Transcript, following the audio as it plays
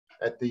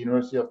at the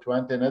University of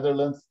Twente,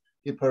 Netherlands.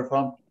 He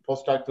performed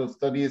postdoctoral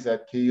studies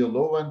at KU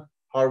Leuven,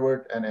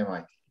 Harvard, and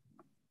MIT.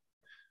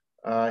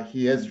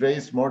 He has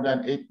raised more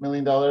than $8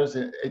 million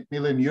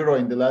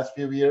in the last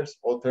few years,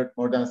 authored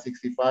more than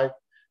 65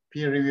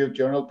 peer-reviewed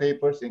journal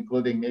papers,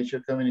 including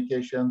Nature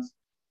Communications,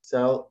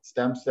 Cell,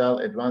 Stem Cell,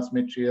 Advanced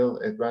Material,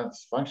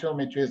 Advanced Functional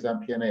Materials,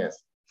 and PNAS,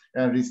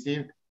 and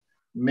received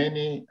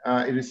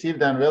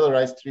and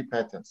valorized 3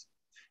 patents.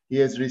 He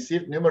has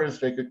received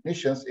numerous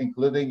recognitions,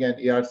 including an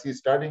ERC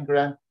starting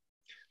grant,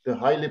 the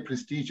highly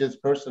prestigious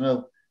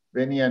personal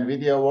Veni and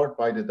Vidi Award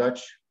by the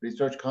Dutch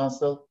Research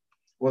Council,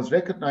 was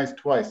recognized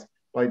twice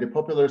by the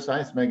popular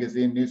science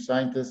magazine New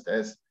Scientist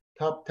as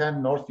top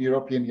 10 North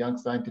European young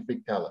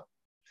scientific talent,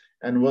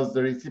 and was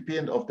the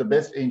recipient of the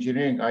Best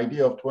Engineering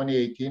Idea of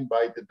 2018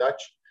 by the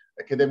Dutch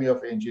Academy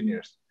of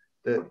Engineers,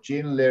 the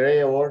Jean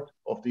Leray Award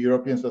of the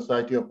European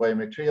Society of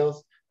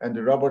Biomaterials, and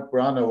the Robert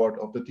Brown Award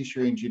of the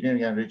Tissue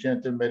Engineering and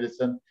Regenerative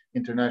Medicine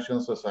International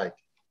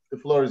Society. The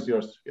floor is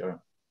yours, Jeroen.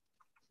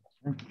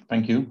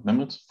 Thank you,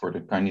 Mehmet, for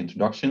the kind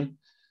introduction.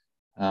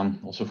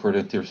 Also for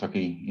the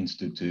Terasaki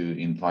Institute to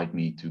invite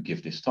me to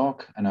give this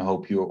talk, and I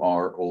hope you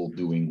are all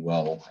doing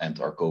well and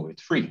are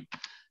COVID-free,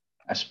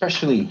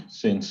 especially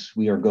since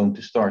we are going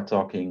to start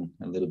talking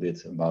a little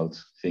bit about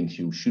things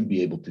you should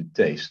be able to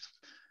taste.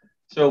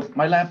 So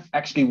my lab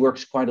actually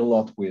works quite a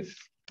lot with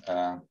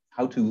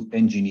how to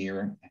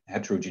engineer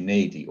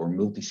heterogeneity or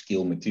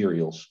multi-scale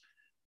materials.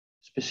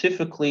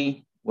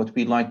 Specifically, what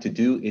we like to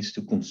do is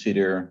to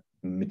consider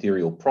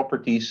material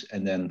properties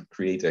and then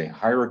create a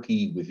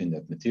hierarchy within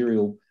that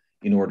material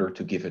in order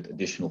to give it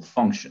additional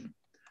function.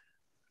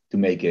 To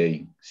make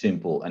a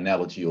simple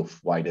analogy of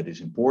why that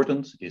is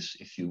important is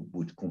if you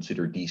would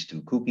consider these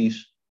 2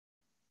 cookies,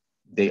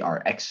 they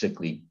are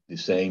exactly the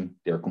same.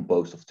 They're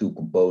composed of 2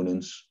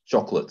 components,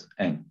 chocolate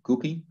and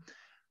cookie.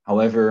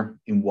 However,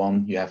 in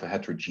one you have a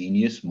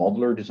heterogeneous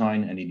modular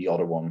design, and in the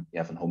other one you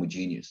have a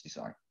homogeneous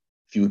design.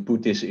 If you would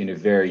put this in a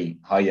very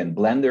high-end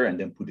blender and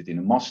then put it in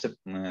a mass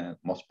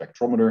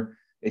spectrometer,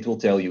 it will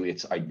tell you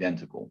it's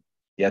identical.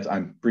 Yet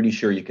I'm pretty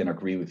sure you can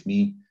agree with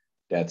me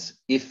that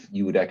if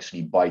you would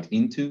actually bite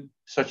into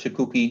such a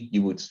cookie,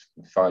 you would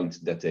find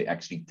that they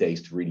actually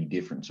taste really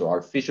different. So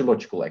our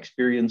physiological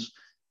experience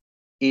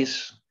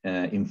is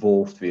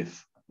involved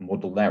with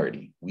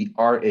modularity. We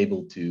are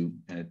able to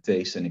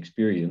taste and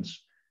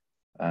experience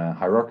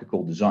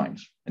hierarchical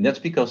designs. And that's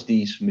because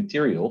these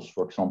materials,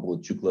 for example,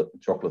 the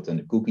chocolate and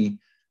the cookie,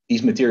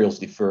 these materials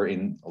differ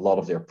in a lot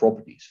of their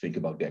properties. Think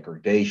about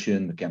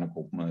degradation,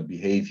 mechanical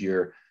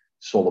behavior,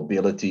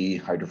 solubility,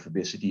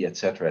 hydrophobicity,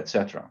 etc.,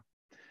 etc.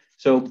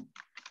 So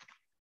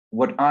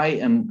what I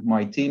and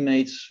my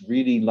teammates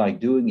really like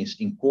doing is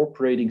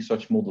incorporating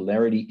such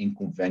modularity in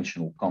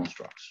conventional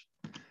constructs.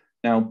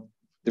 Now,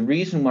 the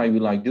reason why we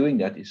like doing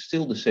that is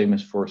still the same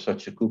as for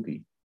such a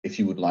cookie. If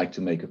you would like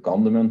to make a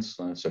condiment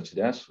such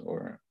as,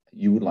 or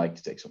you would like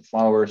to take some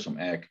flour, some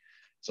egg,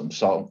 some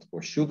salt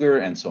or sugar,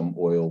 and some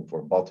oil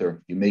or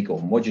butter, you make a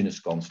homogeneous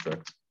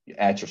construct, you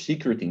add your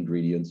secret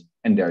ingredients,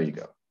 and there you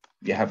go.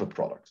 You have a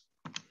product.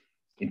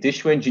 In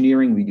tissue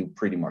engineering, we do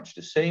pretty much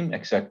the same,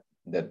 except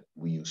that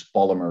we use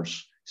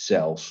polymers,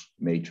 cells,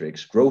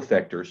 matrix, growth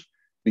vectors.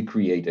 We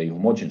create a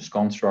homogeneous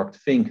construct,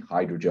 think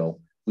hydrogel.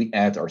 We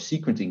add our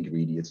secret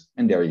ingredients,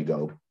 and there you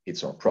go.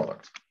 It's our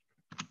product.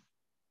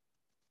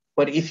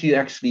 But if you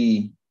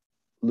actually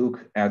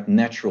look at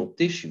natural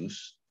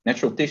tissues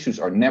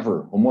are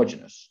never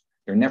homogeneous.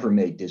 They're never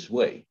made this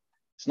way.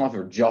 It's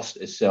never just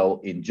a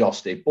cell in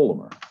just a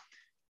polymer.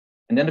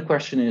 And then the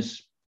question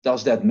is,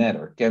 does that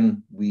matter?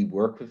 Can we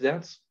work with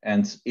that?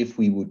 And if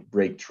we would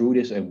break through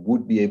this and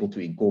would be able to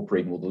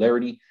incorporate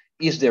modularity,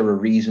 is there a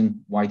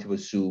reason why to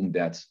assume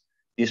that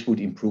this would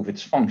improve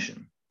its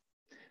function?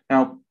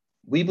 Now,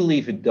 we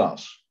believe it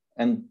does.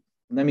 And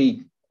let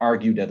me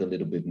argue that a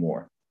little bit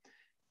more.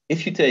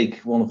 If you take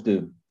one of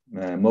the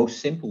most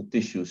simple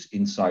tissues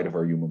inside of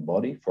our human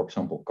body, for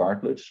example,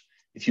 cartilage,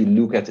 if you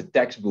look at the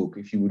textbook,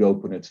 if you would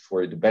open it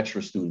for the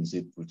bachelor students,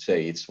 it would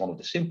say it's one of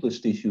the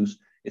simplest tissues.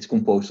 It's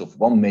composed of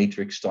one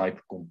matrix type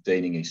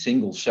containing a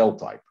single cell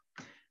type.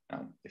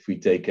 Now, if we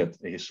take a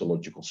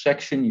histological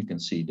section, you can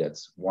see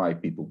that's why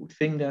people would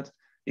think that.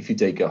 If you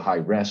take a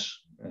high-res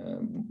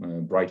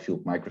bright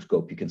field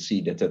microscope, you can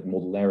see that that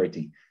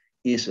modularity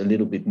is a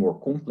little bit more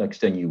complex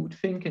than you would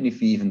think. And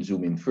if you even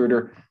zoom in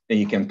further, then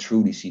you can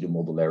truly see the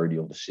modularity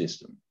of the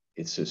system.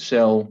 It's a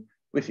cell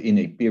within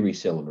a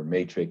pericellular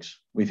matrix,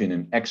 within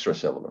an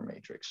extracellular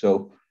matrix.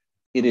 So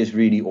it is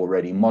really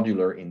already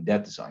modular in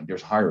that design.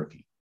 There's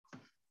hierarchy.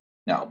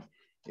 Now,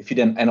 if you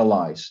then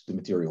analyze the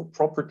material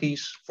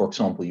properties, for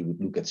example, you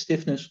would look at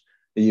stiffness,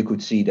 then you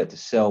could see that the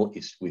cell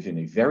is within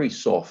a very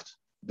soft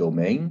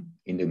domain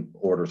in the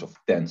orders of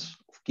tens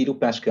of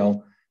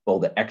kilopascal, while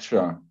the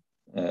extra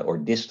or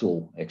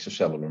distal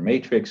extracellular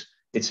matrix,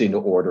 it's in the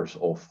orders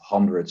of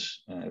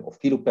hundreds of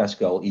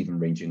kilopascal, even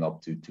ranging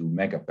up to 2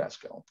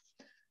 megapascal.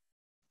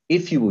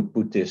 If you would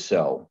put this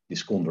cell,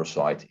 this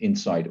chondrocyte,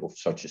 inside of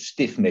such a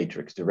stiff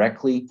matrix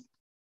directly,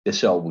 the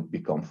cell would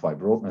become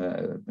fibrosis.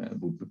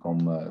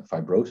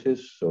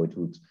 So it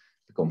would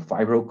become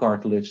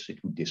fibrocartilage, it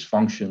would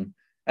dysfunction,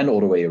 and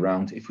all the way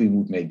around. If we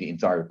would make the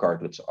entire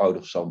cartilage out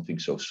of something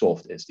so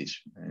soft as this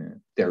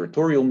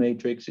territorial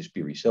matrix, this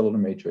pericellular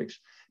matrix,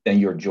 then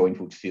your joint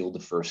would fail the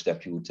first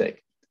step you would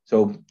take.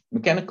 So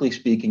mechanically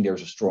speaking,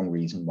 there's a strong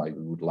reason why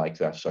we would like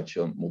to have such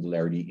a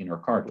modularity in our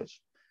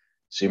cartilage.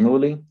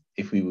 Similarly,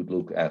 if we would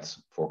look at,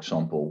 for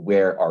example,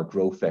 where are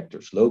growth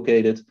factors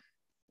located,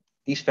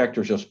 these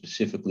factors are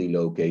specifically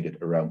located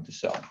around the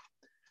cell.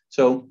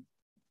 So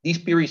these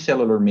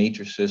pericellular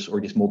matrices or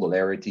this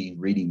modularity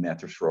really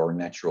matters for our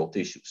natural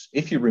tissues.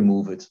 If you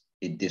remove it,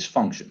 it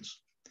dysfunctions.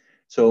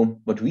 So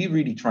what we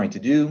really try to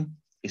do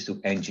is to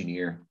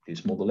engineer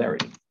this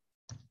modularity.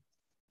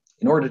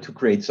 In order to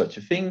create such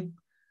a thing,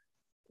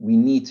 we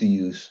need to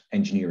use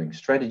engineering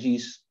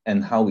strategies,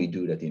 and how we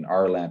do that in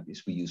our lab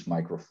is we use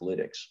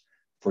microfluidics.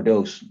 For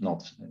those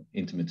not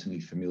intimately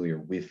familiar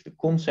with the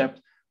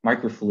concept,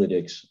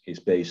 microfluidics is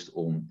based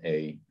on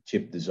a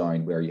chip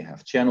design where you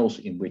have channels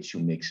in which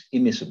you mix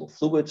immiscible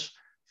fluids.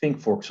 Think,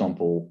 for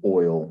example,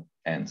 oil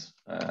and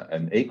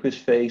an aqueous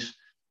phase.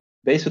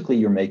 Basically,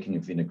 you're making a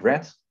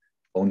vinaigrette,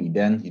 only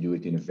then you do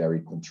it in a very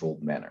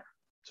controlled manner.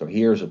 So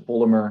here's a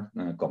polymer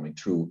coming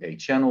through a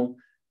channel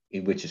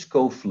in which is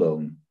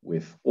co-flown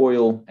with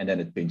oil, and then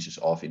it pinches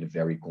off in a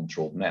very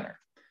controlled manner.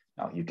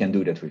 Now, you can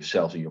do that with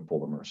cells in your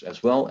polymers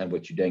as well, and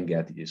what you then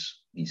get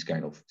is these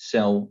kind of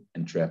cell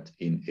entrapped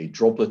in a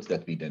droplet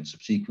that we then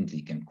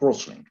subsequently can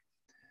cross-link.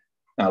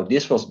 Now,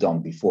 this was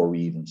done before we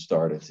even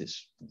started.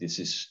 This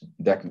is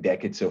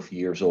decades of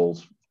years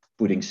old,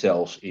 putting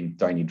cells in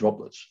tiny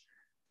droplets.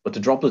 But the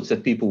droplets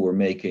that people were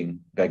making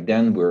back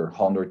then were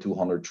 100,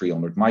 200,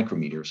 300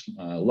 micrometers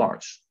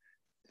large.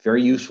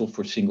 Very useful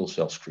for single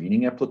cell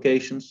screening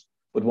applications.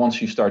 But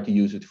once you start to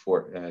use it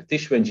for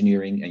tissue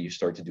engineering and you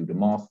start to do the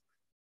math,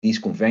 these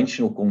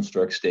conventional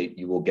constructs state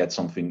you will get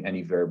something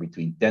anywhere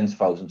between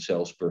 10,000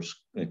 cells per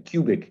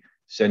cubic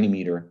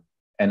centimeter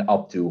and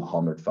up to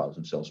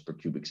 100,000 cells per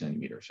cubic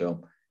centimeter.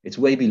 So it's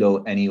way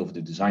below any of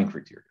the design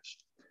criteria.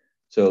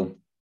 So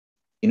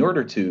in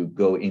order to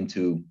go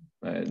into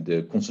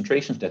the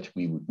concentrations that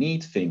we would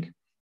need, think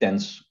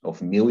tens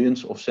of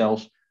millions of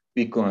cells,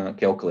 we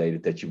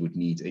calculated that you would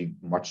need a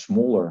much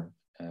smaller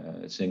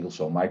single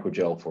cell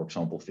microgel, for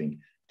example, think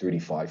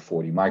 35,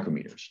 40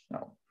 micrometers.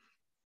 Now,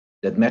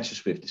 that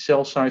matches with the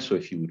cell size. So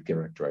if you would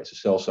characterize the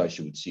cell size,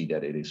 you would see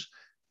that it is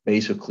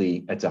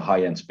basically at the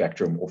high-end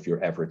spectrum of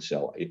your average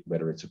cell,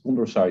 whether it's a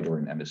chondrocyte or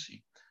an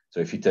MSC. So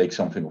if you take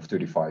something of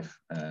 35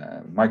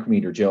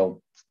 micrometer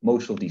gel,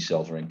 most of these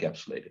cells are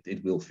encapsulated.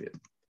 It will fit.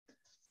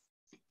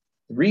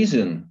 The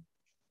reason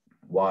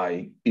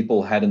why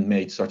people hadn't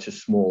made such a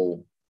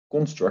small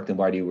construct and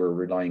why they were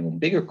relying on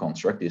bigger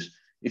construct is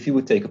if you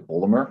would take a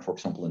polymer, for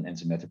example, an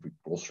enzymatic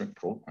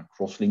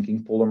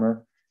cross-linking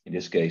polymer. In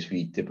this case,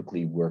 we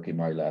typically work in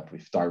my lab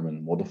with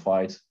tyrone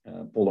modified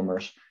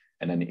polymers.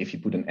 And then if you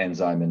put an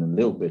enzyme and a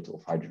little bit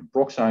of hydrogen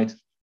peroxide,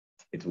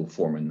 it will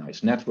form a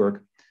nice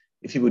network.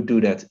 If you would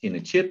do that in a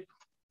chip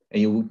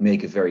and you would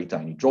make a very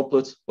tiny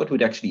droplet, what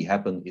would actually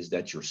happen is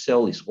that your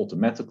cell is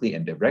automatically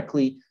and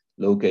directly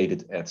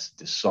located at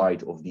the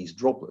side of these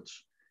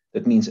droplets.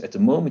 That means at the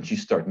moment you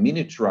start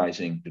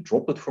miniaturizing the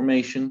droplet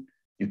formation,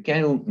 you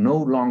can no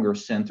longer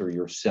center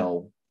your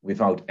cell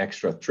without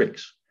extra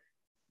tricks.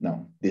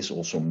 Now, this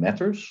also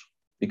matters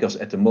because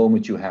at the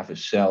moment you have a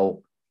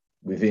cell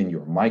within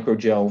your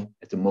microgel,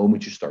 at the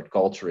moment you start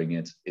culturing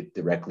it, it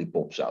directly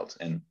pops out.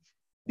 And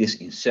this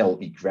in cell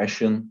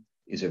egression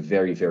is a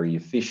very, very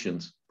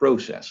efficient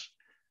process.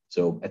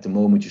 So at the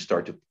moment you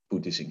start to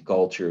put this in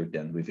culture,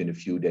 then within a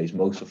few days,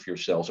 most of your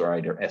cells are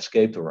either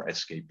escaped or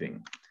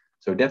escaping.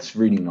 So that's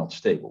really not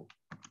stable.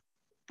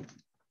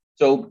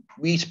 So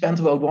we spent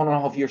about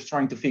 1.5 years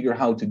trying to figure out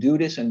how to do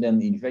this. And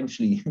then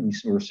eventually we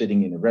were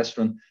sitting in a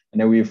restaurant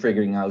and then we were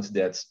figuring out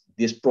that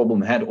this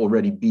problem had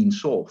already been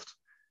solved.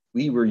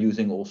 We were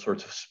using all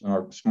sorts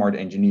of smart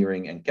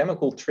engineering and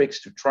chemical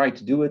tricks to try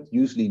to do it.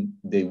 Usually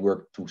they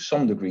worked to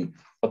some degree,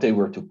 but they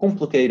were too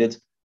complicated.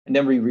 And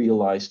then we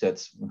realized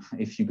that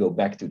if you go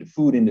back to the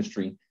food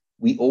industry,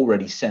 we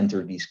already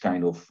center these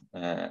kind of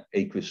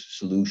aqueous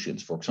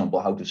solutions. For example,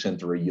 how to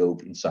center a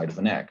yolk inside of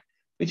an egg,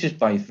 which is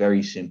by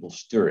very simple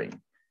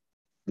stirring.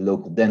 The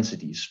local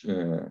density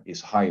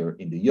is higher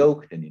in the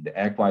yolk than in the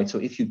egg white. So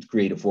if you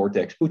create a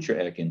vortex, put your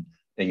egg in,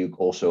 then you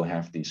also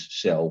have this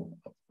cell,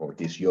 or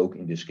this yolk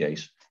in this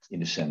case, in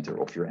the center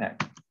of your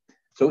egg.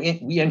 So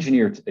we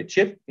engineered a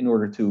chip in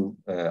order to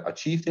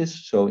achieve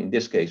this. So in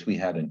this case, we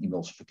had an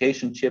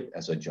emulsification chip,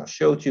 as I just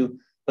showed you,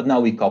 but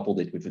now we coupled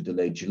it with a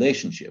delayed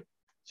gelation chip.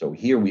 So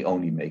here we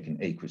only make an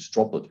aqueous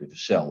droplet with a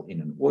cell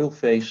in an oil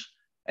phase,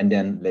 and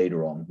then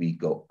later on we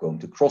going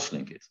to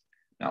cross-link it.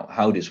 Now,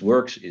 how this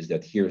works is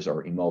that here's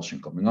our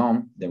emulsion coming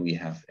on, then we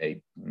have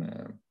a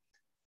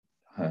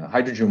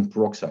hydrogen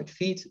peroxide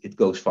feed. It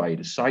goes via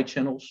the side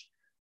channels.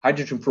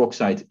 Hydrogen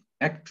peroxide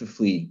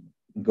actively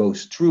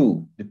goes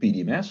through the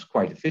PDMS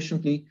quite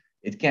efficiently.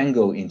 It can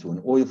go into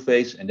an oil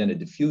phase and then it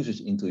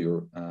diffuses into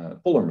your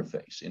polymer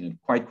phase in a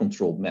quite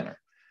controlled manner.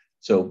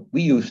 So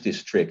we use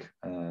this trick,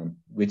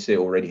 which they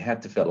already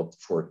had developed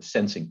for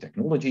sensing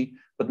technology,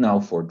 but now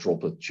for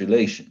droplet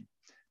gelation.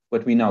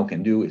 What we now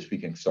can do is we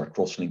can start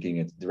cross-linking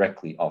it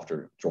directly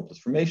after droplet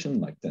formation,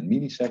 like 10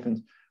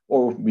 milliseconds,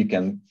 or we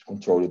can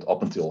control it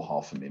up until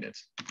half a minute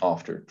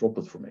after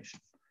droplet formation.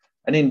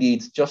 And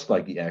indeed, just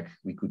like the egg,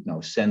 we could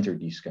now center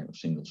these kind of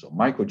single cell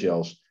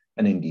microgels.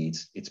 And indeed,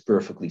 it's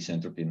perfectly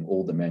centered in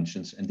all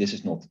dimensions. And this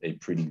is not a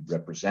pretty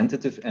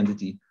representative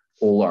entity.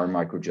 All our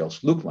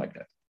microgels look like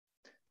that.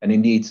 And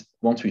indeed,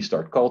 once we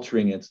start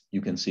culturing it,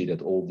 you can see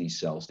that all these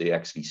cells, they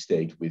actually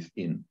stayed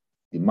within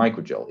the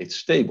microgel. It's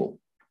stable.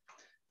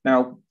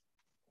 Now,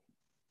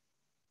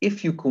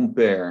 if you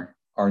compare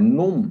our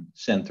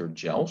non-centered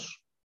gels,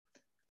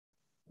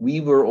 we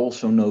were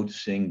also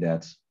noticing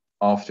that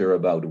after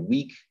about a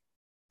week,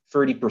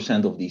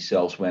 30% of these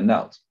cells went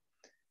out.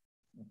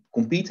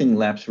 Competing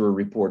labs were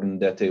reporting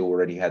that they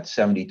already had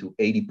 70 to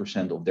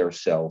 80% of their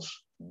cells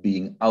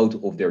being out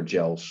of their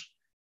gels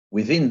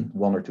within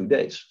 1 or 2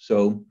 days.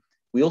 So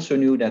we also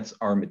knew that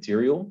our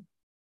material,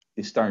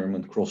 this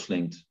Tyroman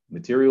cross-linked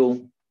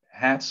material,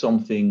 had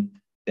something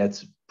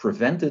that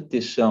prevented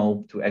this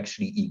cell to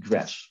actually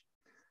egress.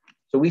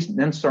 So we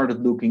then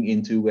started looking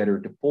into whether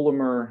the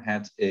polymer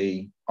had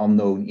an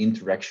unknown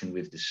interaction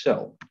with the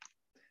cell.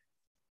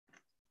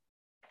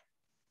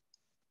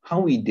 How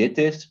we did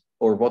this,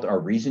 or what our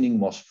reasoning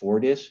was for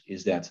this,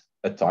 is that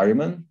a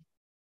Tyroman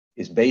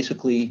is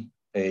basically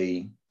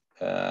it's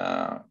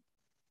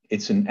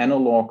an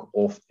analog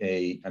of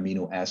an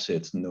amino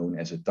acid known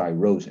as a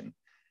tyrosine.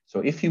 So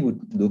if you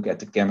would look at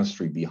the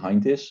chemistry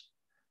behind this,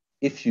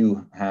 if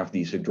you have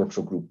these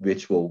hydroxyl group,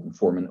 which will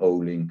form an O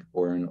link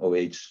or an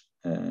OH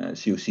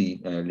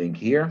COC link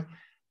here,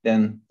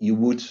 then you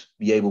would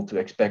be able to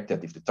expect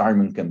that if the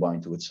Tyroman can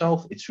bind to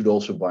itself, it should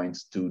also bind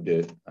to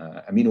the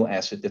amino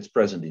acid that's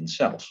present in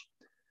cells.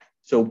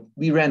 So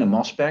we ran a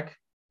mass spec,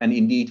 and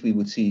indeed we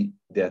would see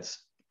that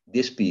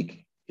this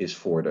peak is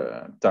for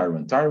the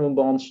Tyroman-Tyroman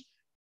bonds.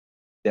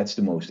 That's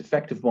the most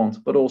effective bond.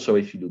 But also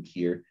if you look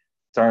here,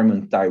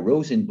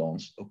 Tyroman-tyrosine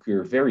bonds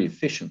occur very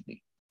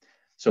efficiently.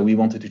 So we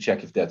wanted to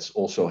check if that's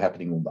also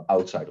happening on the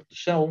outside of the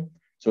cell.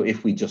 So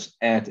if we just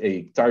add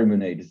a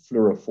tyrominated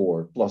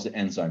fluorophore plus the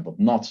enzyme, but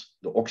not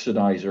the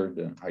oxidizer,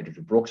 the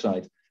hydrogen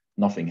peroxide,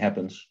 nothing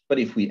happens. But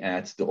if we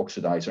add the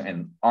oxidizer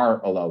and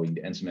are allowing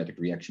the enzymatic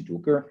reaction to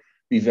occur,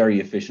 we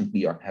very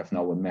efficiently have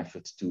now a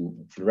method to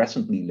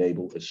fluorescently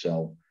label a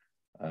cell.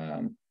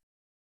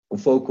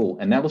 Confocal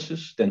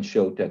analysis then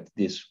showed that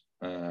this,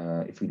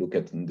 if we look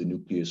at the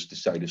nucleus, the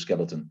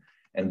cytoskeleton,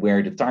 and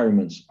where the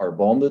tyromans are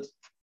bonded,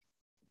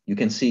 you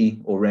can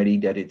see already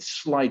that it's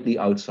slightly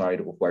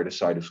outside of where the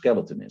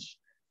cytoskeleton is.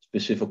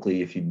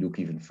 Specifically, if you look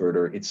even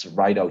further, it's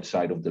right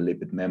outside of the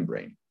lipid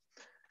membrane,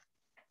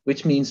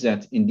 which means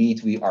that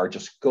indeed we are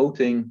just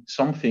coating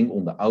something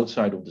on the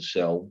outside of the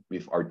cell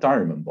with our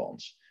Tyroman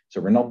bonds. So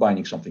we're not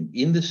binding something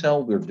in the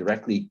cell, we're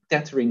directly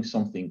tethering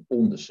something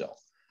on the cell.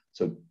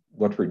 So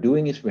what we're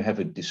doing is we have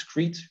a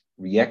discrete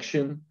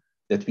reaction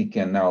that we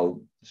can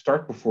now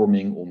start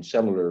performing on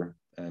cellular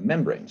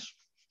membranes.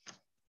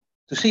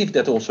 To see if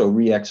that also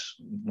reacts,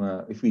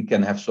 if we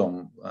can have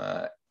some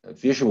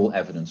visual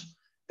evidence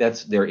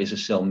that there is a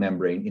cell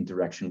membrane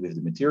interaction with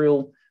the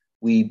material,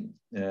 we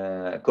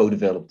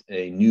co-developed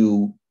a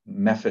new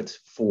method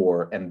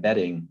for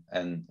embedding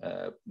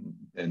a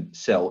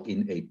cell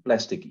in a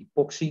plastic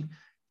epoxy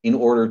in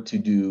order to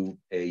do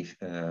a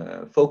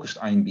focused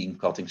ion beam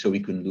cutting, so we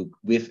can look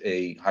with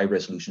a high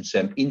resolution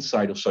SEM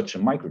inside of such a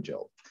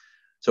microgel.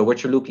 So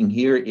what you're looking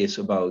here is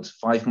about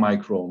 5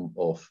 micron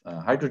of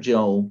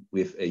hydrogel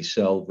with a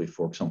cell with,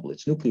 for example,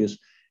 its nucleus.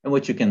 And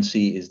what you can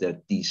see is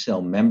that these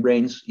cell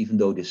membranes, even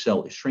though the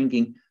cell is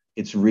shrinking,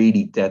 it's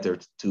really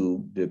tethered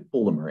to the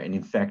polymer. And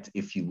in fact,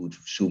 if you would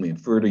zoom in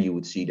further, you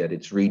would see that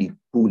it's really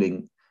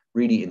pooling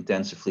really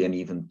intensively and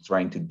even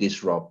trying to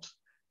disrupt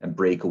and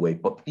break away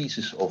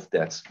pieces of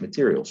that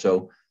material.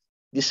 So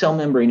this cell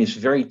membrane is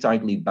very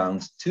tightly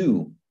bound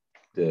to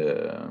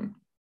the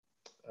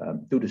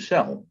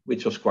cell,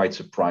 which was quite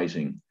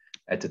surprising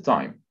at the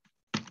time.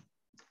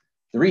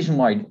 The reason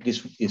why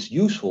this is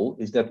useful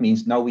is that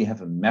means now we have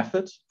a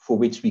method for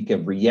which we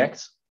can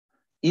react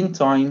in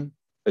time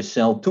a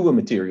cell to a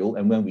material,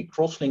 and when we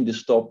cross-link the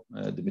stop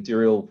the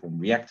material from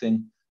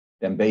reacting,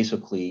 then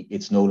basically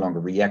it's no longer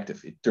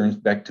reactive. It turns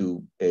back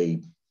to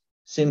a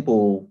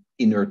simple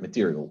inert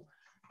material.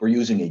 We're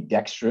using a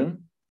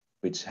dextran,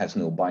 which has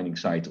no binding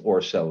site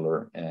or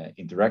cellular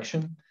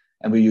interaction.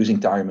 And we're using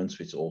Tyromans,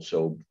 which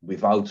also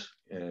without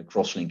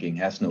cross-linking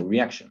has no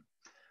reaction.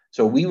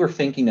 So we were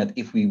thinking that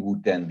if we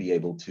would then be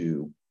able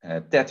to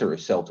tether a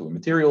cell to a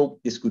material,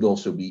 this could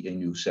also be a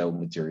new cell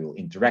material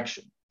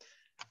interaction,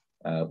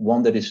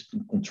 one that is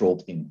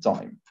controlled in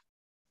time.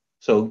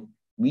 So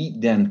we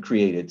then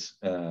created,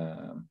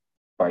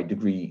 by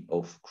degree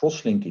of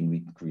cross-linking,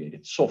 we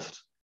created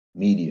soft,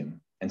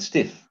 medium, and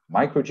stiff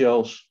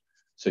microgels.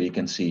 So you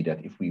can see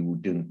that if we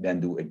would then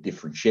do a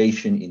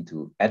differentiation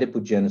into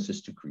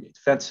adipogenesis to create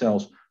fat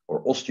cells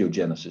or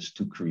osteogenesis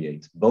to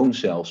create bone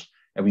cells,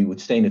 and we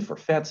would stain it for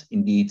fat,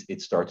 indeed,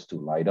 it starts to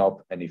light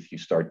up. And if you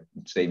start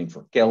staining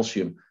for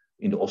calcium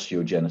in the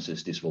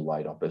osteogenesis, this will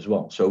light up as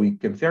well. So we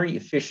can very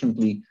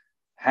efficiently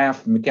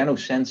have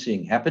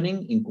mechanosensing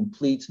happening in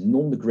complete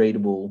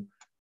non-degradable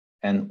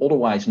and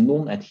otherwise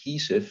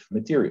non-adhesive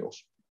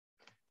materials.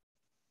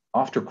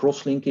 After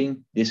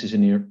cross-linking, this is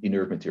an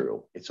inert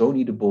material. It's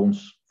only the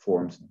bonds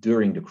formed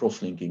during the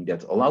cross-linking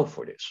that allow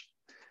for this.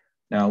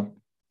 Now,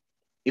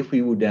 if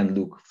we would then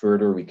look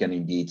further, we can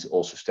indeed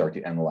also start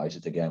to analyze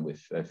it again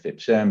with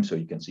FIPSM. So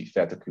you can see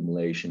fat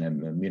accumulation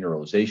and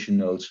mineralization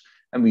nodes.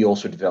 And we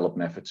also develop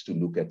methods to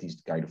look at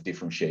these kind of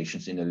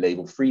differentiations in a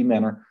label-free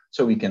manner.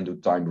 So we can do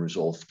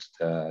time-resolved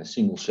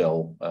single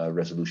cell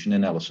resolution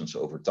analysis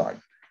over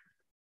time.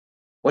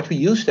 What we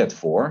use that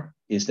for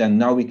is then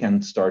now we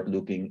can start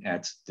looking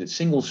at the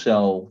single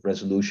cell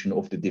resolution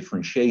of the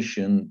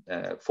differentiation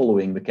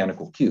following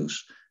mechanical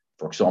cues.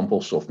 For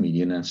example, soft,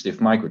 medium, and stiff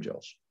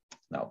microgels.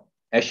 Now,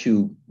 as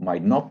you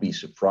might not be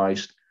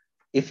surprised,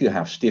 if you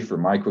have stiffer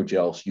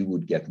microgels, you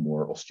would get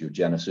more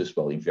osteogenesis,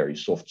 while in very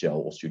soft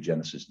gel,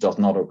 osteogenesis does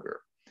not occur.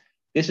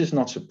 This is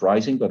not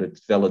surprising, but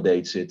it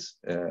validates it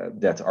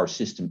that our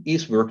system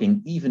is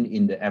working even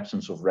in the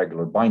absence of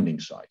regular binding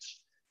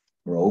sites.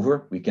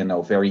 Moreover, we can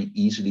now very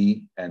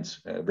easily and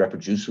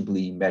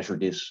reproducibly measure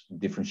this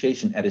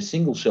differentiation at a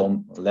single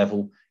cell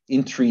level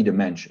in 3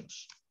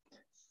 dimensions.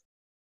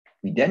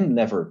 We then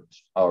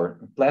leverage our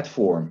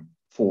platform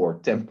for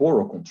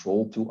temporal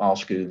control to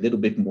ask a little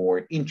bit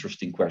more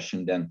interesting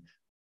question than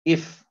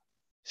if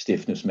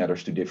stiffness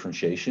matters to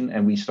differentiation.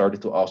 And we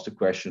started to ask the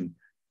question,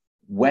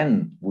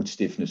 when would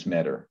stiffness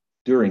matter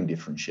during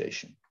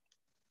differentiation?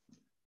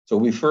 So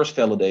we first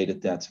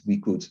validated that we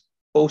could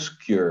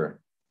post-cure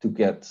to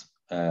get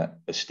a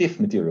stiff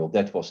material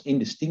that was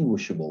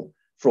indistinguishable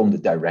from the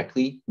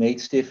directly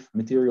made stiff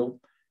material.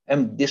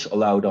 And this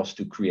allowed us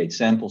to create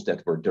samples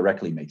that were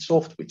directly made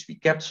soft, which we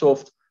kept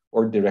soft,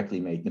 or directly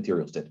made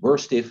materials that were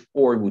stiff,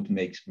 or would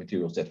make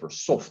materials that were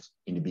soft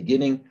in the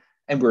beginning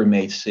and were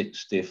made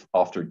stiff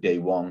after day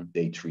 1,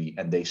 day 3,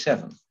 and day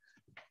 7.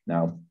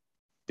 Now,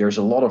 there's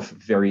a lot of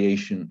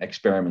variation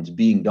experiments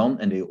being done,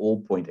 and they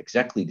all point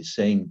exactly the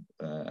same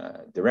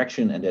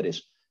direction, and that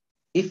is,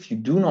 if you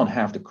do not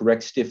have the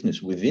correct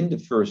stiffness within the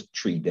first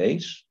 3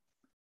 days,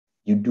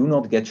 you do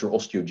not get your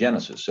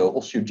osteogenesis. So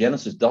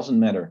osteogenesis doesn't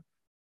matter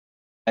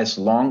as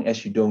long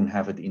as you don't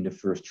have it in the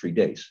first 3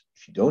 days.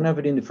 If you don't have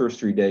it in the first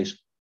 3 days,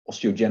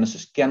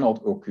 osteogenesis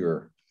cannot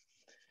occur.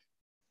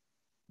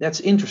 That's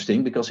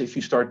interesting because if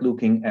you start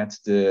looking at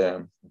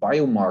the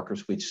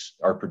biomarkers which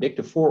are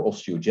predictive for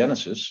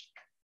osteogenesis,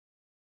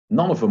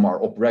 none of them are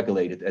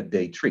upregulated at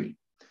day 3.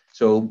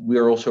 So we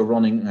are also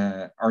running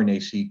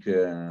RNA-seq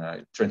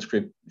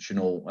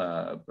transcriptional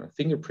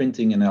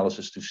fingerprinting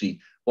analysis to see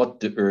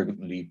what the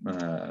early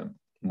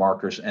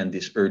markers and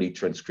this early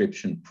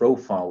transcription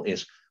profile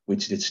is,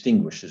 which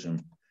distinguishes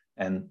them.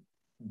 And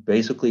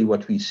basically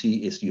what we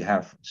see is you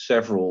have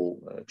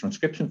several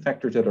transcription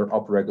factors that are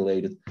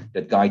upregulated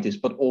that guide this,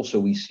 but also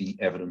we see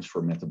evidence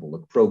for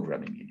metabolic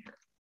programming in here.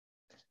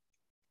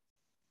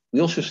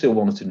 We also still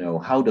wanted to know,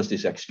 how does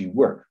this actually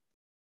work?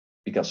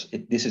 Because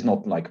this is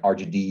not like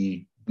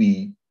RGD.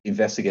 We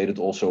investigated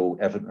also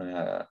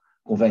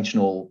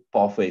conventional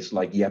pathways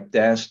like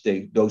YAP-TAZ.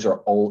 Those are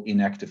all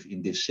inactive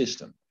in this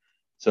system.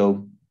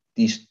 So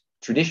these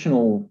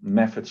traditional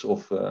methods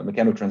of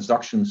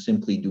mechanotransduction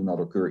simply do not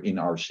occur in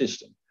our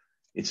system.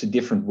 It's a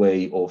different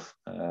way of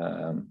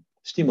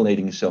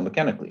stimulating a cell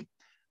mechanically.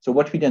 So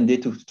what we then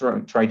did to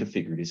try to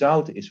figure this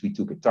out is we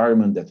took a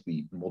thiamine that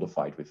we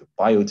modified with a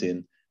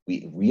biotin.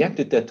 We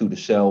reacted that to the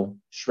cell,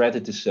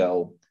 shredded the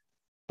cell,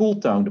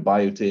 pulled down the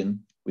biotin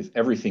with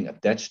everything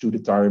attached to the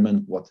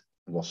thiamine, what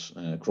was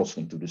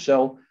cross-linked to the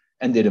cell,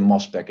 and did a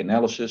mass spec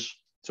analysis.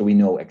 So we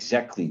know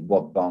exactly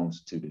what bound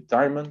to the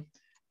thiamine.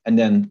 And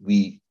then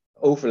we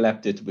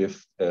overlapped it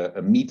with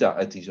a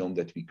meta-adhesome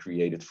that we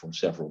created from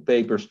several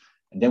papers.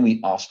 And then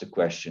we asked the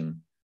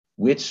question,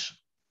 which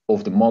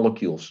of the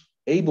molecules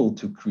able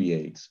to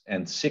create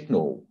and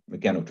signal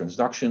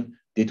mechanotransduction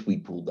did we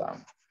pull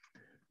down?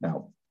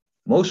 Now,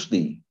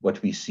 mostly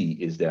what we see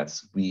is that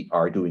we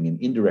are doing an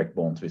indirect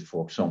bond with,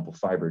 for example,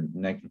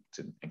 fibronectin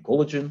and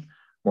collagen.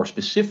 More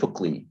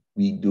specifically,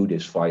 we do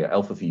this via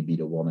alpha V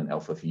beta 1 and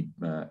alpha V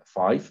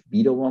 5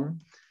 beta 1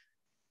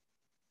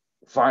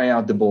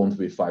 via the bond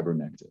with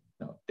fibronectin.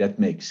 Now, that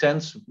makes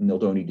sense.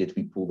 Not only did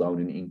we pull down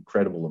an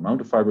incredible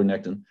amount of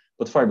fibronectin,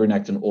 but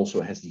fibronectin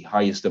also has the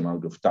highest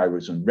amount of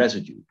tyrosine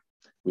residue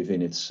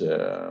within its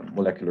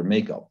molecular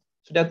makeup.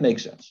 So that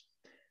makes sense.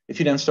 If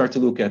you then start to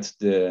look at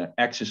the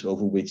axis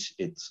over which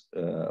it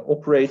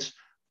operates,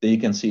 then you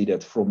can see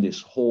that from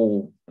this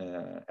whole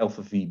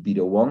alpha V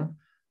beta 1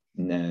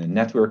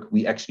 network,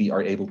 we actually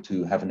are able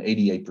to have an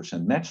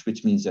 88% match,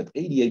 which means that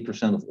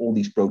 88% of all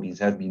these proteins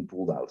have been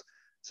pulled out.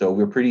 So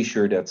we're pretty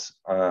sure that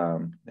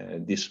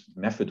this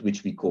method,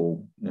 which we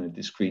call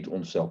discrete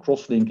on-cell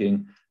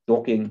cross-linking,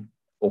 docking,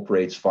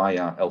 operates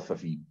via alpha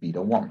V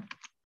beta 1.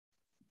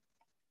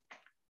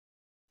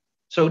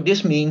 So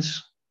this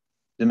means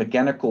the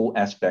mechanical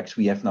aspects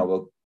we have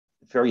now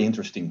very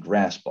interesting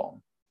grasp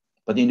on.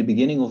 But in the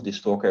beginning of this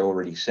talk, I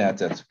already said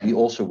that we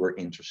also were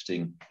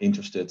interested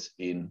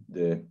in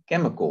the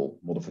chemical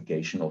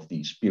modification of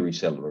these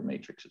pericellular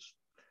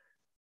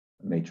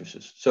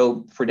matrices.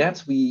 So for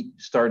that, we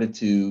started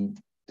to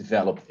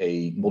develop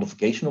a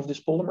modification of this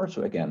polymer.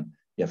 So again,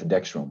 you have a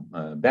dextrom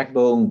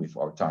backbone with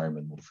our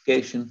thiamine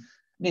modification.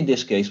 And in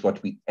this case,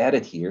 what we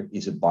added here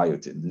is a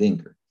biotin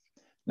linker.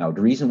 Now,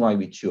 the reason why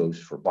we chose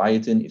for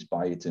biotin is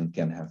biotin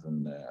can have a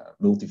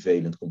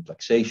multivalent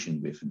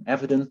complexation with an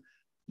avidin.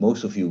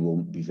 Most of you will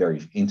be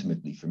very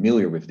intimately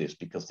familiar with this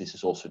because this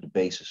is also the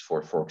basis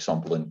for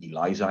example, an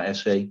ELISA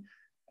assay.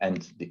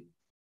 And the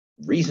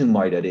reason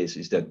why that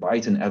is that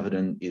biotin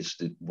avidin is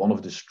one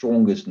of the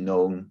strongest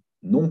known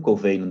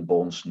non-covalent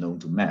bonds known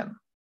to man.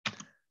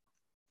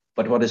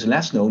 But what is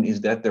less known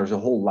is that there's a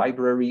whole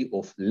library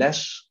of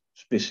less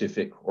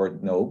specific, or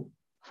no,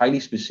 highly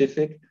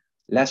specific,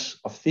 less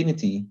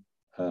affinity,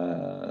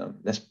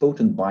 less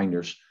potent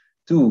binders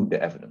to the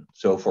avidin.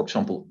 So for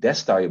example,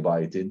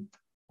 desdiabiotin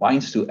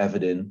binds to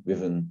avidin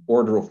with an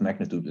order of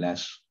magnitude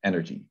less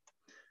energy.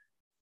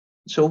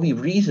 So we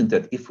reasoned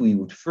that if we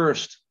would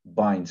first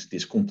bind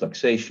this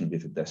complexation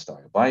with a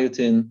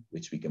desdiabiotin,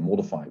 which we can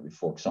modify with,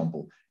 for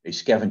example, a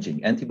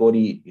scavenging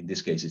antibody, in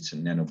this case, it's a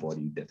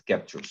nanobody that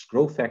captures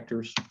growth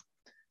factors,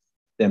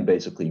 then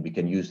basically we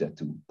can use that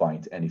to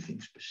bind anything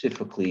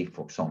specifically,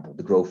 for example,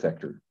 the growth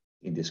factor,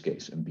 in this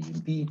case, a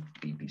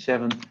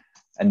BMP7.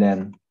 And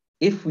then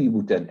if we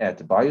would then add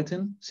the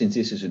biotin, since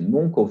this is a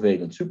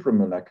non-covalent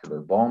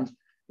supramolecular bond,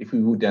 if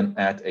we would then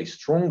add a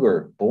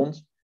stronger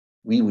bond,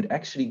 we would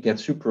actually get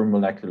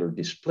supramolecular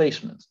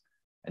displacement.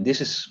 And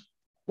this is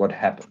what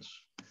happens.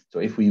 So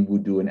if we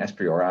would do an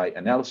SPRI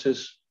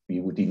analysis, we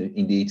would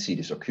indeed see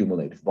this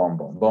accumulative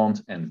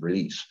bond, and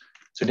release.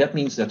 So that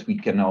means that we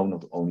can now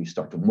not only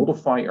start to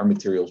modify our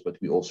materials, but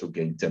we also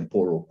gain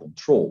temporal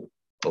control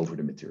over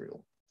the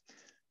material.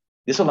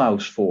 This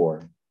allows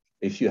for,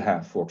 if you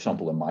have, for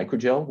example, a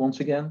microgel, once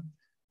again,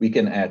 we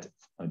can add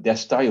a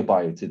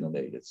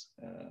desdiabiotinylated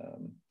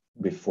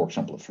with, for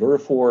example, a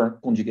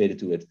fluorophore conjugated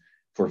to it.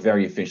 For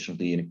very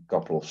efficiently, in a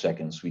couple of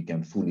seconds, we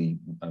can fully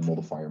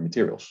modify our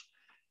materials.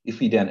 If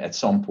we then at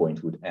some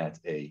point would add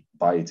a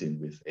biotin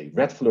with a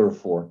red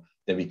fluorophore,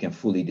 then we can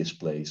fully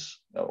displace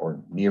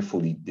or near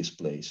fully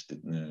displace the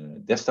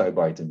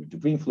desdiabiotin with the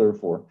green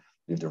fluorophore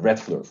with the red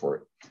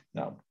fluorophore.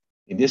 Now,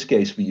 in this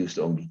case, we used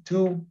only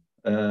two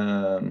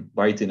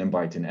biotin and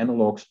biotin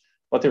analogs,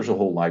 but there's a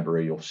whole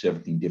library of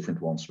 17 different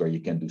ones where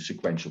you can do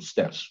sequential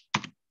steps.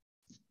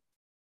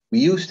 We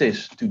use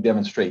this to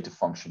demonstrate the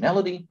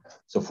functionality.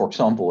 So for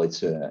example, it's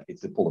the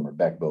polymer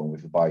backbone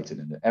with the biotin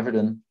and the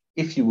avidin.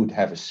 If you would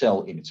have a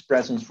cell in its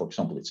presence, for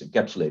example, it's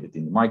encapsulated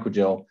in the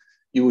microgel,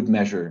 you would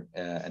measure,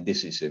 and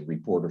this is a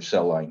reporter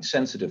cell line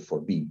sensitive for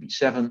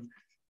BMP7.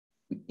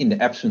 In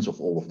the absence of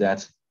all of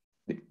that,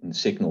 the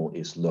signal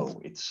is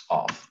low, it's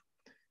off.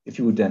 If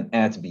you would then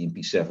add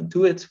BMP7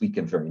 to it, we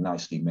can very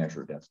nicely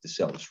measure that the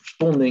cell is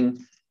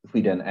responding. If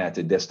we then add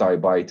the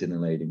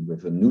desdiabiotinylating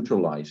with a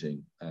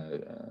neutralizing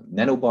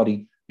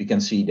nanobody, we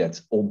can see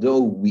that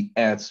although we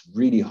add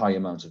really high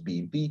amounts of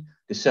BMP,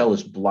 the cell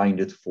is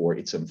blinded for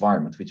its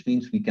environment, which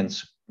means we can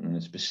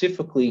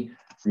specifically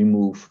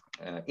remove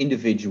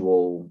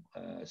individual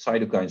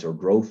cytokines or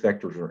growth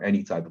factors or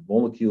any type of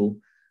molecule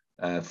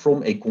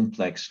from a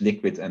complex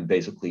liquid and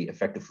basically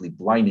effectively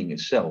blinding a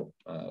cell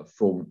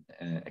from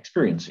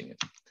experiencing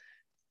it.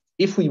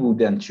 If we would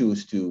then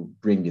choose to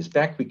bring this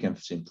back, we can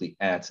simply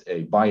add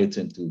a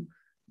biotin to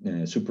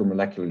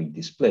supramolecularly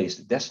displace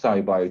the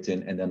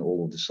desdiabiotin, and then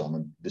all of a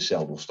sudden the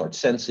cell will start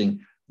sensing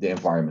the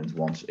environment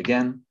once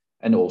again,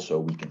 and also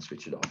we can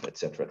switch it off,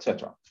 etc.,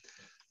 etc.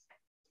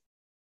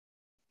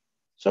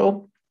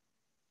 So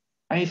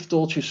I've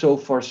told you so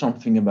far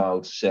something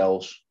about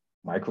cells,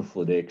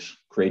 microfluidics,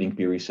 creating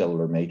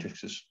pericellular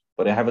matrices,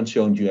 but I haven't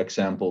shown you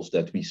examples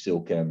that we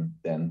still can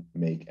then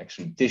make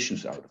actually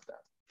tissues out of that.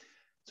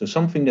 So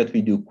something that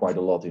we do quite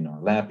a lot in our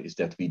lab is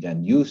that we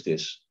then use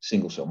this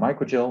single cell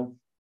microgel.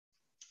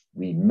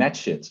 We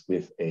match it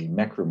with a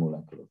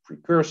macromolecular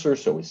precursor,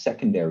 so a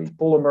secondary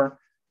polymer.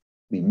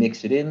 We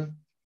mix it in,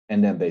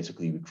 and then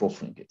basically we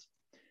cross-link it.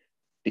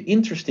 The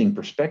interesting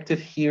perspective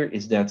here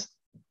is that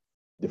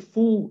the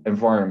full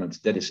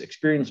environment that is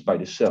experienced by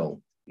the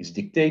cell is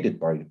dictated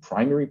by the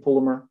primary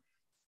polymer,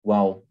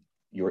 while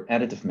your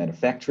additive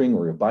manufacturing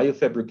or your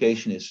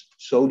biofabrication is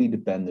solely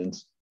dependent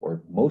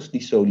or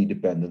mostly solely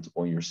dependent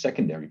on your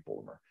secondary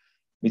polymer,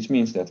 which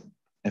means that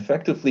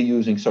effectively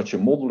using such a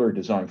modular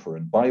design for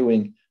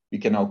unbioing, we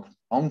can now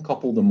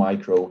uncouple the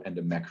micro and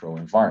the macro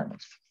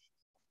environment.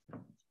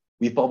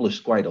 We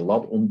published quite a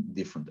lot on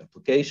different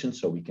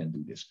applications, so we can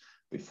do this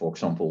with, for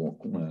example,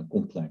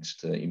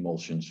 complex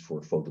emulsions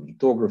for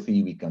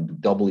photolithography. We can do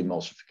double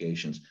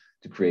emulsifications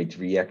to create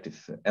reactive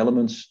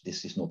elements.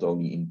 This is not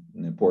only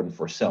important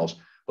for cells,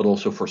 but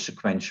also for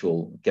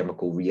sequential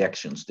chemical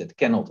reactions that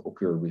cannot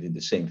occur within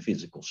the same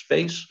physical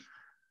space.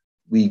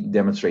 We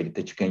demonstrated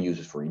that you can use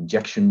it for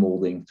injection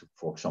molding to,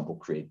 for example,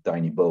 create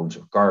tiny bones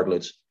or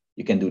cartilage.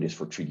 You can do this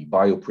for 3D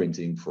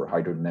bioprinting, for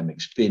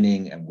hydrodynamic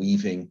spinning and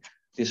weaving.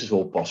 This is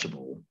all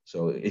possible.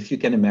 So if you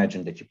can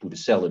imagine that you put a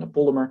cell in a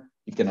polymer,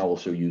 you can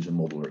also use a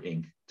modular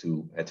ink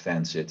to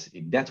advance it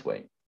in that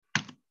way.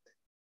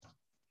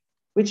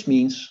 Which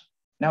means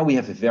now we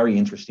have a very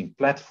interesting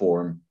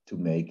platform to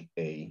make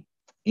an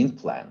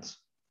implant,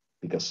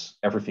 because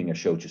everything I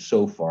showed you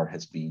so far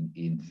has been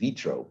in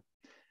vitro.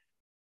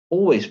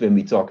 Always when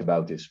we talk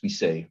about this, we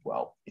say,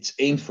 well, it's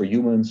aimed for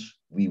humans,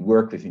 we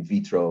work with in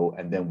vitro,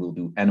 and then we'll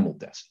do animal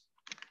testing.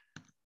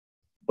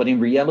 But in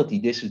reality,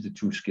 this is the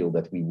true skill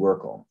that we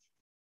work on.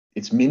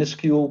 It's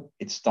minuscule,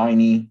 it's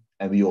tiny,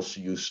 and we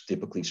also use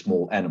typically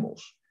small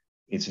animals.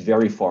 It's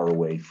very far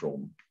away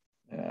from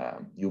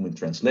human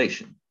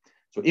translation.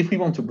 So if we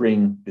want to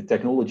bring the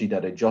technology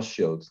that I just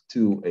showed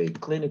to a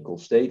clinical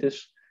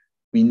status,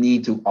 we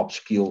need to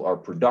upskill our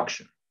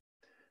production.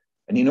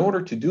 And in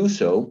order to do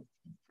so,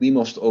 we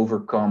must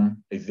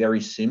overcome a very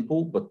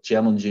simple but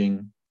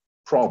challenging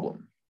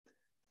problem.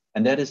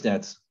 And that is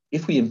that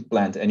if we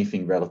implant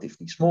anything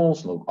relatively small,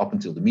 so up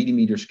until the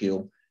millimeter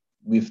scale,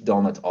 we've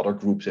done it, other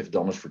groups have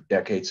done it for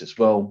decades as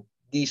well,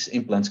 these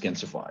implants can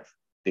survive.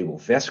 They will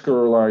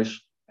vascularize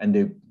and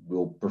they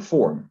will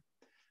perform.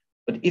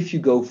 But if you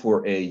go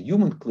for a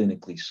human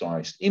clinically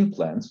sized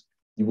implant,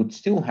 you would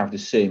still have the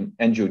same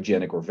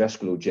angiogenic or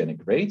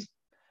vasculogenic rate,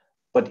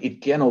 but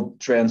it cannot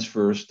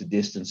transverse the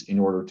distance in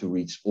order to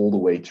reach all the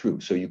way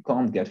through. So you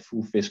can't get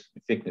full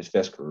thickness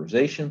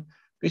vascularization,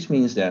 which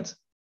means that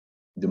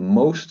the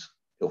most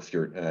of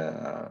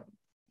your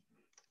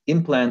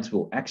implant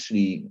will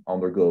actually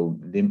undergo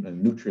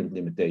nutrient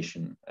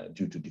limitation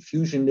due to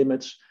diffusion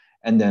limits,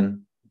 and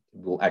then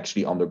will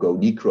actually undergo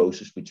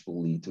necrosis, which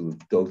will lead to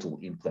total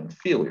implant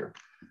failure.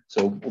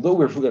 So although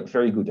we're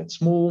very good at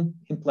small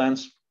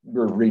implants,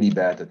 we're really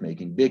bad at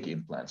making big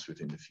implants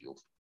within the field.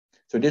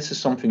 So this is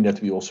something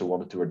that we also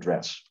wanted to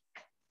address.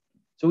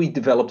 So we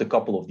developed a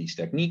couple of these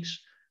techniques.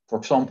 For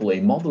example, a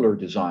modular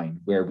design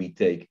where we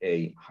take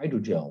a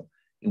hydrogel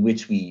in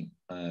which we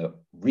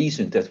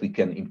reason that we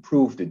can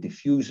improve the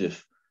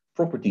diffusive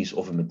properties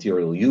of a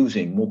material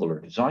using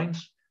modular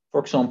designs.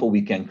 For example,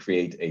 we can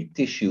create a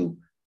tissue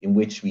in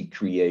which we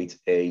create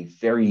a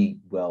very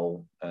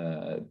well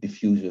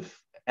diffusive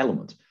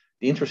element.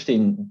 The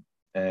interesting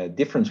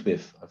difference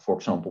with, for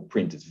example,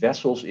 printed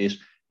vessels is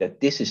that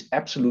this is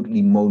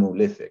absolutely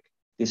monolithic.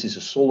 This is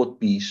a solid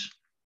piece,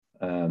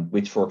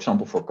 which, for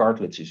example, for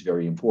cartilage is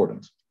very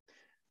important.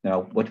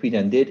 Now, what we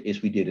then did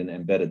is we did an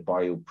embedded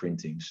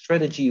bioprinting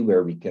strategy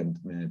where we can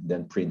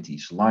then print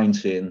these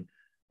lines in.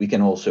 We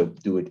can also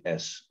do it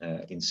as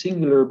in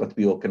singular, but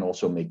we can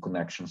also make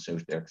connections so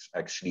there's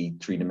actually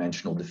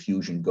three-dimensional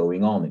diffusion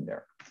going on in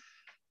there.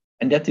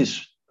 And that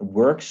is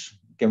works,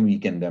 we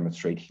can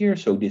demonstrate here.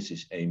 So this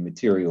is a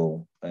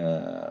material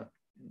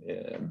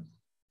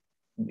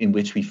in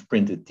which we've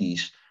printed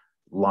these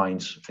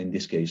lines, in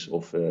this case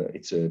of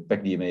it's a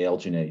PECDMA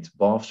alginate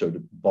bath, so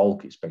the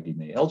bulk is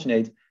PECDMA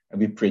alginate, and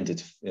we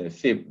printed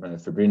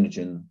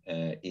fibrinogen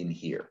in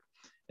here.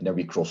 And then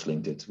we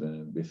cross-linked it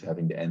with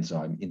having the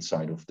enzyme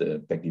inside of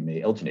the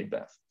PECDMA alginate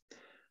bath.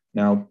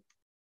 Now,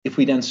 if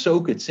we then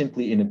soak it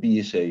simply in a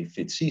BSA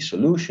Fit-C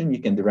solution, you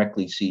can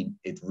directly see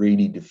it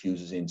really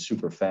diffuses in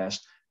super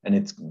fast, and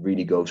it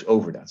really goes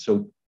over that.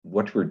 So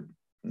what we're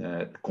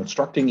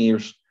constructing here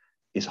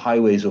is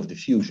highways of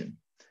diffusion,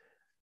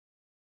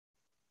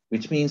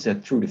 which means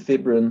that through the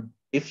fibrin,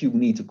 if you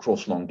need to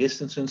cross long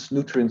distances,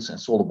 nutrients and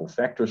soluble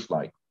factors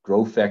like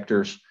growth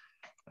factors,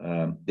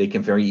 they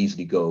can very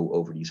easily go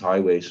over these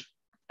highways.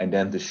 And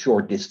then the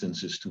short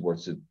distances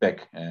towards the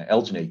PEC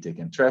alginate they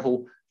can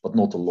travel, but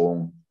not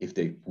along if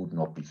they would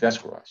not be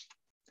vascularized.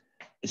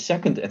 The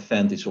second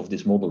advantage of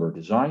this modular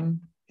design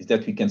is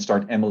that we can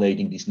start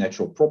emulating these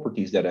natural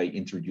properties that I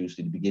introduced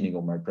in the beginning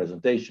of my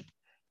presentation.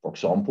 For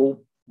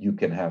example, you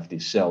can have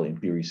this cell in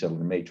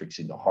pericellular matrix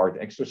in the hard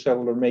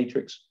extracellular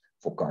matrix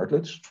for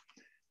cartilage.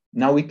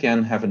 Now we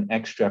can have an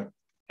abstract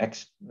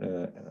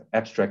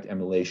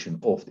emulation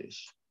of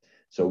this.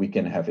 So we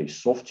can have a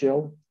soft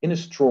gel in a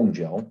strong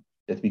gel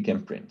that we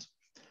can print.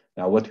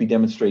 Now what we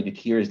demonstrated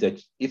here is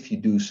that if you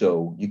do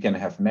so, you can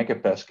have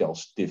megapascal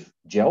stiff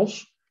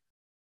gels,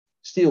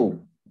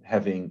 still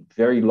having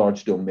very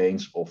large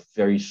domains of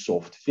very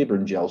soft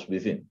fibrin gels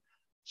within.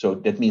 So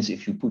that means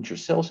if you put your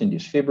cells in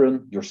this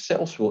fibrin, your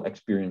cells will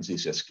experience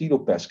this as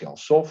kilopascal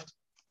soft,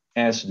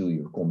 as do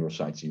your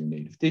chondrocytes in your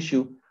native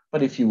tissue.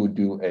 But if you would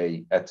do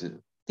at the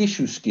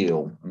tissue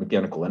scale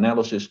mechanical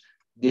analysis,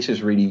 this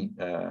is really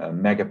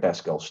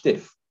megapascal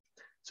stiff.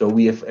 So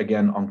we have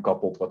again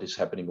uncoupled what is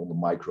happening on the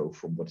micro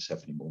from what is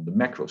happening on the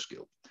macro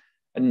scale.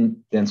 And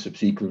then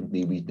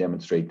subsequently, we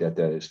demonstrate that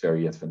that is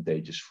very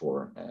advantageous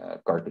for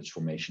cartilage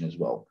formation as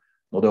well.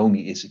 Not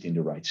only is it in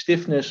the right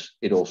stiffness,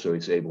 it also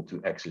is able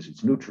to access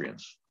its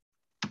nutrients.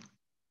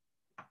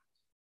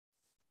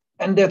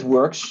 And that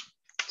works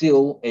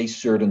till a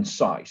certain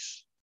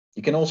size.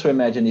 You can also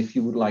imagine if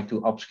you would like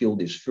to upscale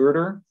this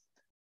further,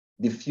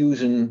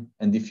 diffusion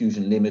and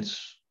diffusion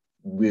limits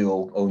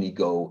will only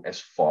go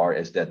as far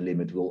as that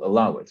limit will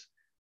allow it.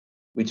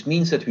 which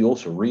means that we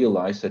also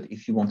realize that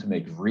if you want to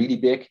make really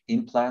big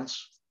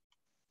implants,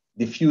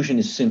 diffusion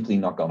is simply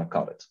not going to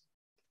cut it.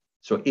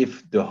 So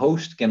if the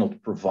host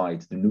cannot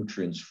provide the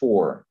nutrients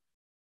for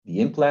the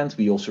implant,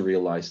 we also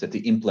realize that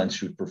the implant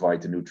should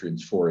provide the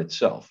nutrients for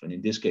itself. And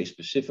in this case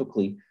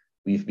specifically,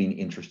 we've been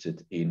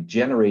interested in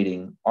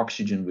generating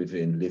oxygen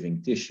within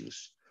living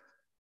tissues.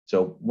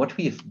 So what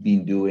we have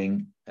been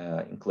doing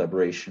in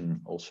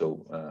collaboration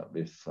also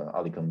with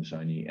Ali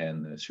Kamuzani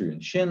and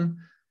Suryan Shin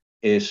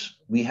is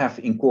we have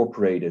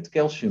incorporated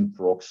calcium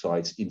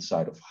peroxides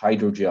inside of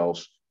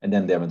hydrogels and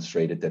then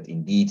demonstrated that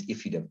indeed,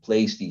 if you then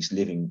place these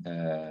living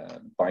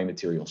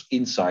biomaterials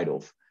inside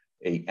of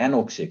an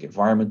anoxic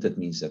environment, that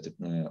means that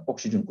the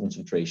oxygen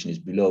concentration is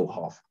below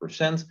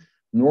 0.5%.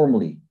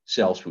 Normally,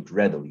 cells would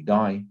readily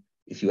die.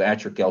 If you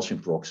add your calcium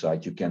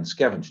peroxide, you can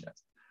scavenge that.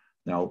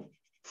 Now,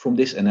 from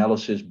this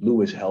analysis,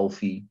 blue is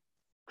healthy,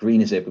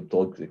 green is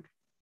apoptotic,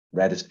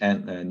 red is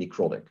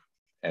necrotic,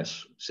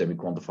 as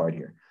semi-quantified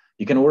here.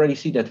 You can already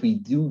see that we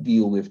do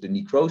deal with the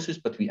necrosis,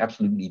 but we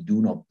absolutely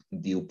do not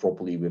deal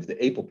properly with the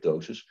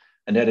apoptosis.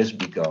 And that is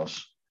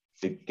because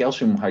the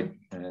calcium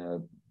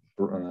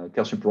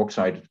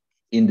peroxide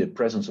in the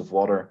presence of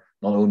water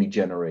not only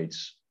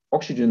generates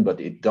oxygen, but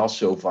it does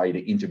so via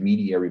the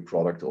intermediary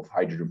product of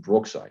hydrogen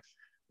peroxide.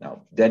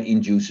 Now, that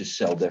induces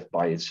cell death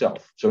by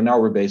itself. So now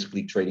we're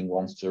basically trading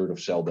 1/3 of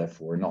cell death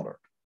for another.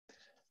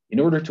 In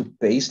order to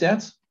pace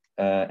that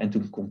and to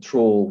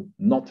control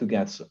not to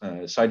get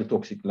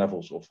cytotoxic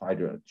levels of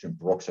hydrogen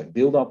peroxide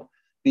buildup,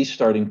 we're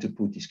starting to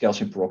put this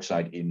calcium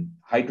peroxide in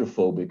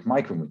hydrophobic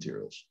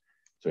micromaterials.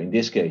 So in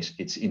this case,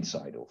 it's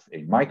inside of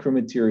a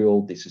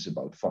micromaterial. This is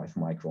about 5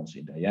 microns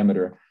in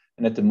diameter.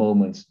 And at the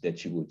moment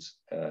that you would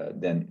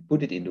then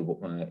put it in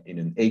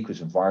an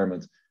aqueous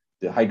environment,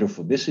 the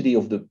hydrophobicity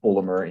of the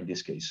polymer, in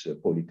this case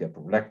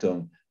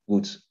polycaprolactone,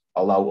 would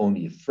allow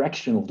only a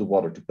fraction of the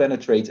water to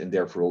penetrate and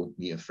therefore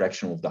only a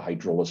fraction of the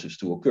hydrolysis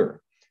to occur,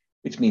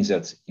 which means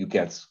that you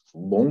get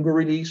longer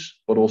release,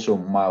 but also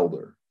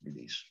milder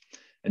release.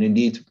 And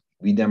indeed,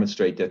 we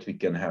demonstrate that we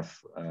can have,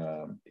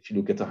 if you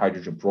look at the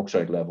hydrogen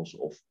peroxide levels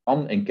of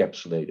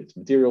unencapsulated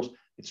materials,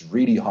 it's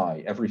really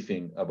high.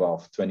 Everything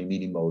above 20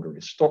 millimolar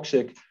is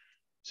toxic.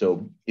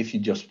 So if you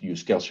just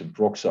use calcium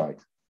peroxide,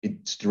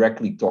 it's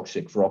directly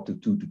toxic for up to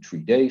 2 to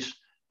 3 days.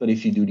 But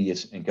if you do the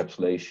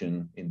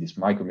encapsulation in these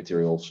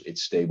micromaterials,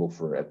 it's stable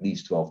for at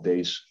least 12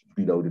 days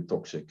below the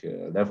toxic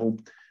level.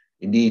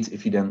 Indeed,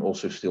 if you then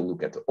also still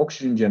look at the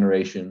oxygen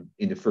generation,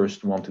 in the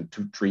first 1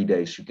 to 3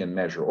 days, you can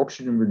measure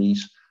oxygen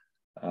release,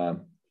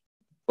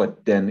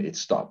 but then it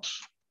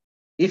stops.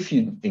 If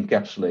you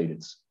encapsulate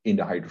it in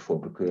the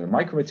hydrophobic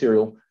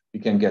micromaterial,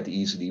 you can get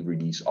easily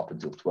release up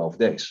until 12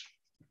 days.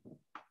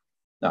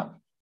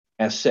 Now,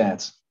 as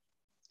said,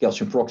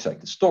 calcium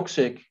peroxide is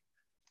toxic.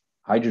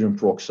 Hydrogen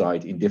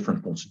peroxide in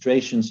different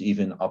concentrations,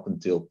 even up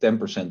until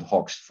 10%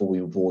 HOX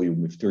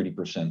volume with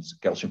 30%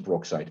 calcium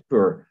peroxide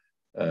per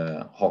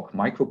HOC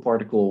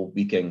microparticle,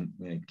 we can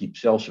keep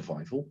cell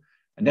survival.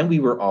 And then we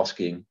were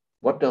asking,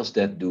 what does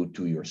that do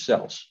to your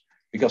cells?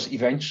 Because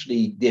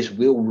eventually this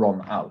will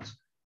run out.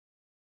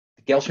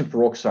 The calcium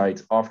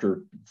peroxide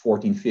after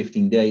 14,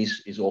 15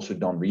 days is also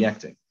done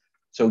reacting.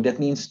 So that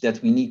means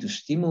that we need to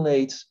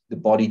stimulate the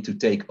body to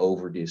take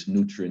over this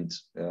nutrient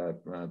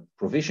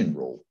provision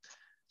role.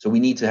 So we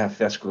need to have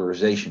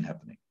vascularization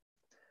happening.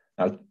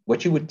 Now,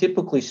 what you would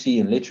typically see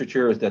in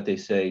literature is that they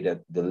say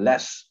that the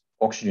less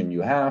oxygen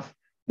you have,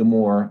 the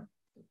more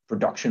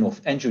production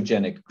of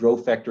angiogenic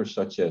growth factors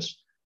such as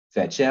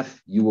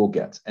VEGF you will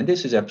get. And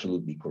this is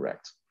absolutely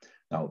correct.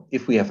 Now,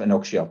 if we have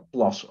anoxia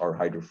plus our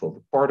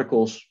hydrophobic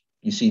particles,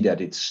 you see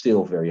that it's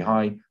still very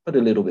high, but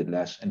a little bit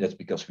less. And that's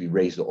because we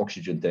raise the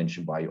oxygen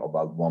tension by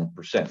about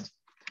 1%.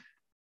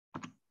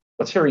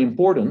 What's very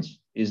important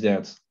is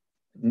that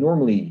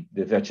normally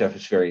the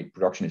VEGF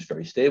production is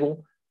very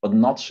stable, but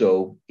not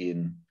so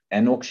in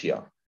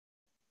anoxia.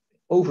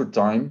 Over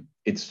time,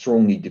 it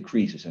strongly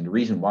decreases. And the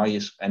reason why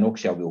is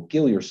anoxia will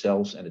kill your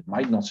cells, and it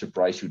might not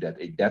surprise you that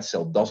a dead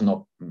cell does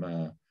not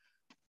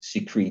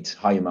secrete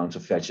high amounts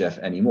of VEGF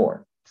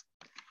anymore.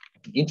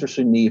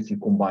 Interestingly, if you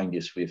combine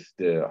this with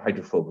the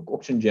hydrophobic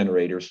oxygen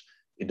generators,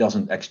 it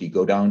doesn't actually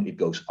go down, it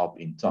goes up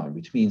in time,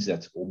 which means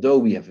that although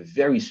we have a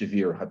very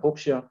severe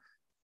hypoxia,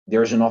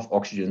 there's enough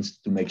oxygen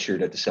to make sure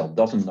that the cell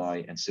doesn't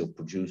die and still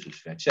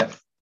produces VEGF.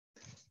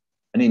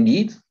 And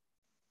indeed,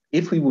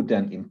 if we would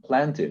then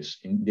implant this,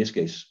 in this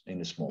case,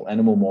 in a small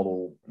animal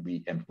model,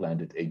 we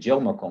implanted a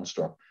GelMA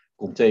construct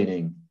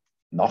containing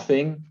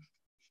nothing,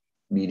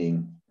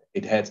 meaning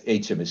it had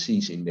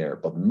HMSCs in there,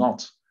 but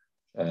not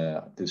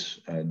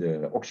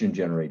the oxygen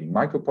generating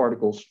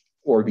microparticles,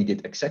 or we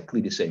did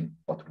exactly the same,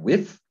 but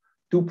with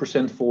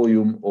 2%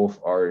 volume of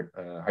our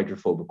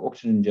hydrophobic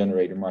oxygen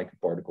generator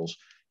microparticles,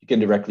 you can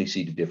directly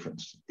see the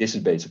difference. This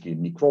is basically a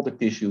necrotic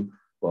tissue.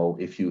 Well,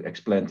 if you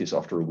explant this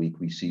after a week,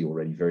 we see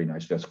already very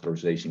nice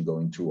vascularization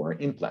going through our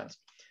implant.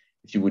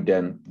 If you would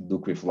then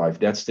look with live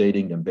dead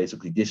staining, then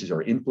basically this is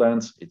our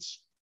implant.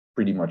 It's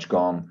pretty much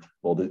gone,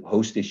 while the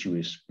host tissue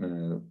is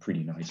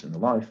pretty nice and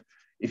alive.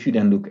 If you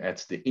then look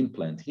at the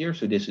implant here,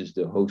 so this is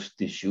the host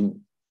tissue,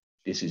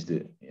 this is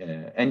the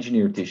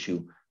engineered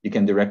tissue, you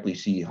can directly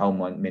see how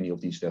many of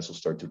these vessels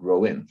start to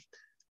grow in.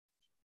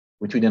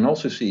 What we then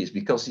also see is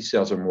because these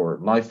cells are more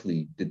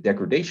lively, the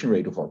degradation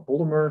rate of our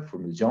polymer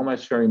from the gel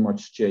mass very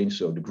much changed.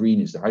 So the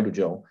green is the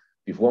hydrogel.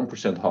 With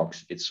 1%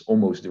 HOX, it's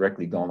almost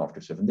directly gone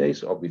after 7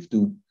 days. Or with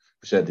 2%,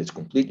 it's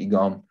completely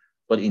gone.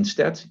 But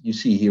instead, you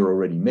see here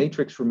already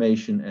matrix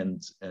formation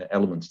and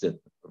elements that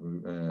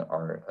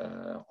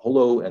are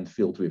hollow and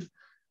filled with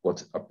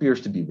what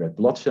appears to be red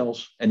blood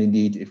cells. And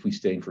indeed, if we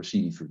stain for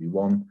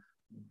CD31,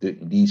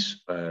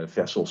 these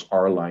vessels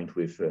are aligned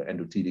with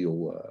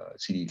endothelial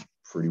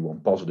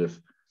CD31 positive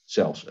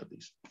cells, at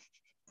least.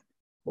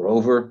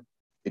 Moreover,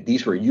 if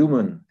these were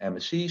human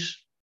MSCs,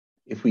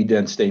 if we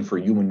then stain for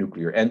human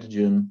nuclear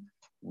antigen,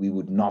 we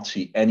would not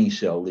see any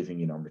cell living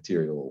in our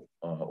material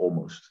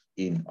almost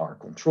in our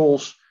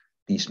controls.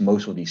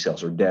 Most of these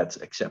cells are dead,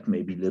 except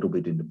maybe a little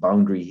bit in the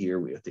boundary here.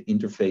 We have the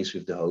interface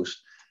with the host.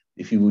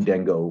 If you would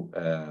then go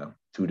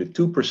to the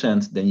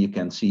 2%, then you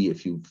can see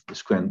if you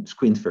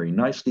squint very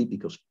nicely,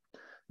 because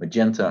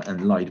magenta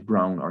and light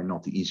brown are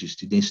not the easiest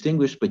to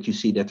distinguish, but you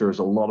see that there's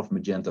a lot of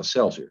magenta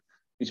cells here,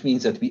 which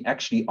means that we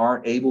actually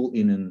are able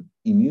in an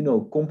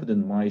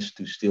immunocompetent mice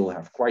to still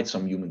have quite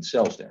some human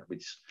cells there,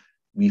 which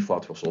we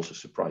thought was also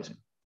surprising.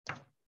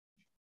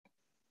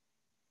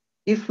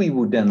 If we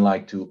would then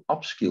like to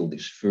upscale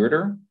this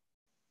further,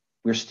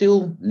 we're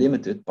still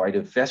limited by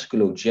the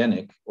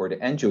vasculogenic or the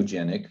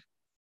angiogenic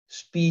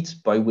speed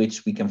by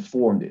which we can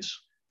form this.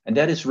 And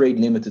that is rate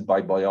limited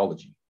by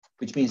biology,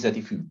 which means that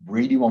if we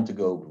really want to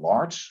go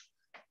large,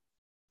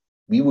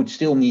 we would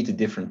still need a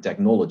different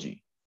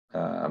technology.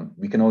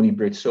 We can only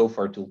bridge so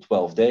far till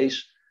 12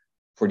 days.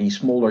 For these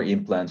smaller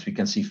implants, we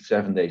can see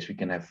 7 days, we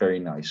can have very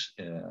nice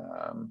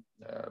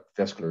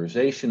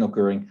vascularization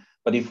occurring.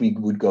 But if we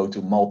would go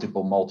to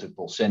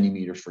multiple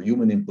centimeters for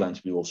human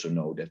implants, we also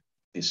know that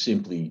this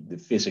simply, the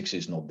physics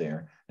is not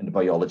there and the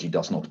biology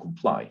does not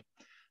comply.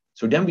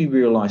 So then we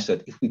realized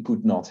that if we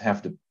could not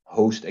have the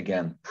host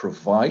again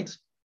provide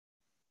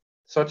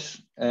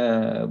such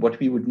what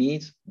we would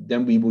need,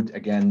 then we would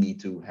again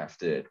need to have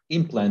the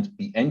implant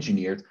be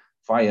engineered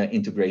via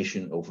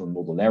integration of a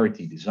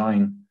modularity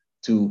design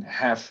to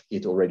have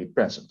it already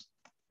present.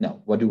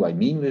 Now, what do I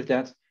mean with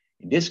that?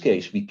 In this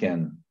case, we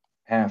can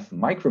have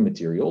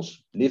micromaterials,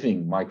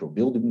 living micro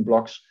building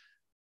blocks,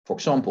 for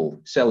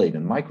example,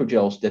 cell-laden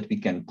microgels that we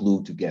can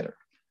glue together.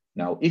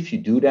 Now, if you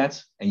do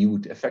that and you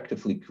would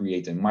effectively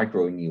create a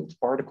microannealed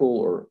particle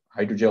or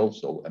hydrogel,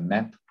 so a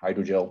MAP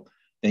hydrogel,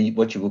 then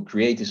what you will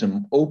create is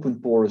an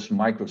open porous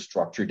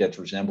microstructure that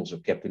resembles a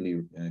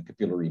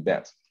capillary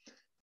bed.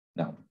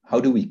 Now, how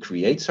do we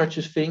create such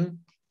a thing?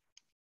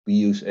 We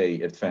use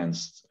an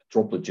advanced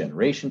droplet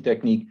generation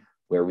technique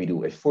where we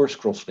do a first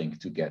crosslink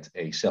to get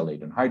a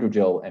cell-laden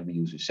hydrogel, and we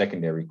use a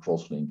secondary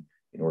crosslink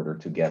in order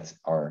to get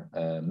our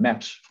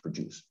MAPs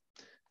produced.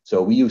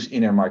 So we use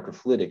inner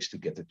microfluidics to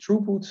get the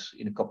throughput.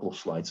 In a couple of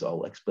slides,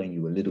 I'll explain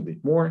you a little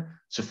bit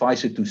more.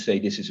 Suffice it to say,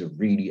 this is a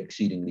really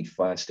exceedingly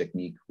fast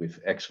technique with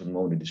excellent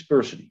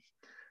monodispersity.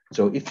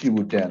 So if you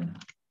would then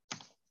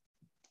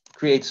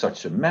create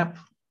such a map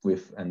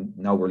with, and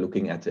now we're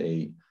looking at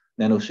a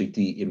nano-CT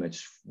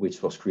image,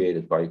 which was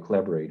created by a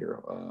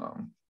collaborator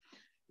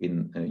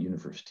in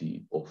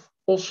University of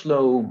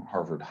Oslo,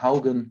 Harvard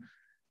Haugen,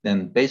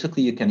 then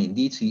basically you can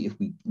indeed see if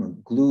we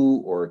glue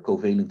or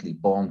covalently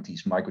bond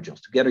these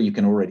microgels together, you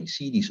can already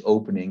see these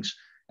openings,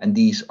 and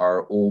these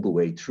are all the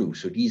way through.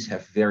 So these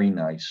have very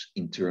nice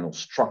internal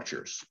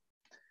structures.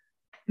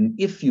 And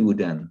if you would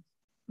then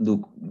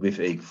look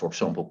with a, for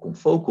example,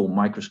 confocal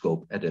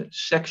microscope at a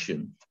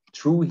section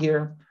through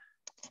here,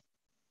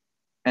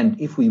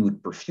 and if we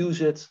would perfuse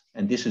it,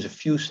 and this is a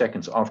few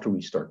seconds after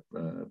we start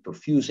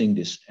perfusing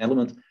this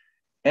element,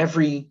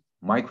 every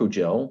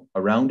microgel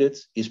around it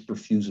is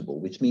perfusible,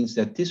 which means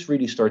that this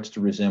really starts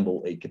to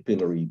resemble a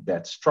capillary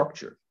bed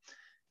structure.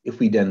 If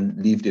we then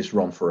leave this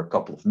run for a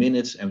couple of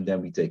minutes and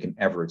then we take an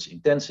average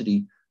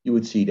intensity, you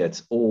would see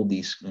that all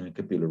these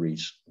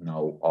capillaries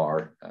now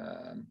are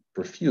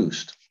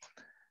perfused.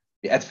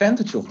 The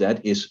advantage of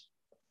that is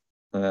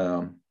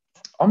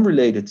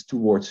unrelated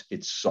towards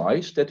its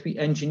size that we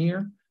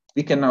engineer.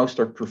 We can now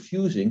start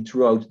perfusing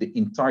throughout the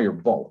entire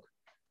bulk,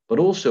 but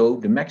also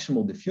the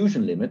maximal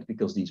diffusion limit,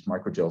 because these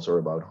microgels are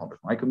about 100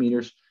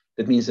 micrometers.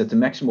 That means that the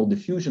maximal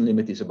diffusion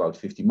limit is about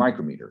 50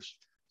 micrometers.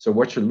 So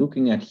what you're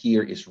looking at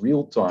here is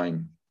real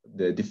time,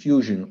 the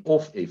diffusion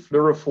of a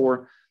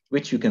fluorophore,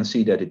 which you can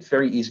see that it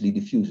very easily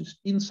diffuses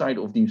inside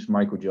of these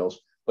microgels,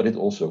 but it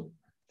also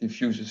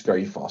diffuses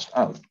very fast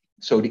out.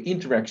 So the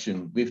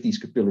interaction with these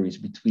capillaries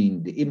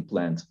between the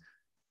implant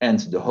and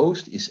the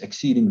host is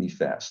exceedingly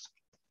fast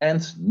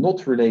and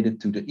not related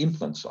to the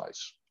implant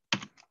size.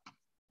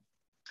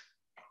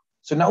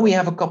 So now we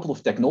have a couple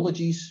of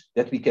technologies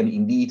that we can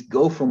indeed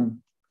go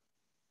from,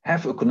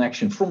 have a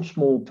connection from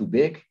small to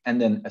big, and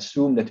then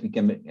assume that we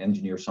can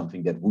engineer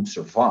something that would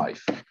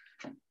survive,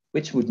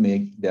 which would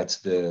make that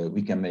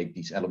we can make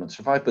these elements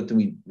survive, but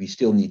we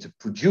still need to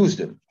produce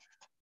them.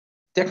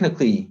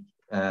 Technically,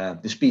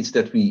 The speeds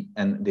that we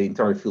and the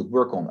entire field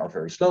work on are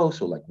very slow,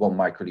 so like 1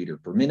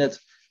 microliter per minute.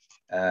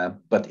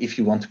 But if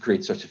you want to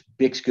create such a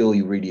big scale,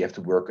 you really have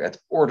to work at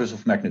orders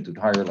of magnitude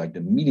higher, like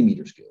the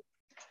millimeter scale.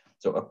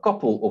 So a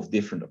couple of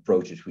different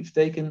approaches we've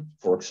taken.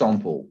 For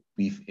example,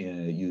 we've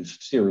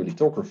used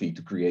stereolithography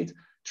to create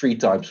 3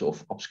 types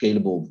of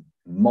upscalable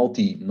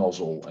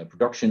multi-nozzle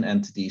production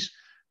entities.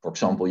 For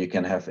example, you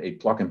can have a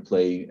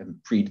plug-and-play and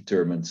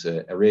predetermined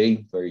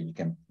array where you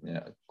can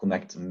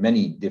connect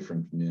many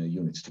different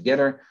units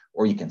together,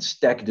 or you can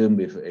stack them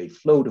with a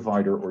flow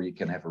divider, or you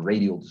can have a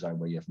radial design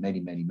where you have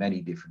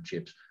many different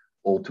chips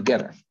all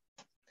together.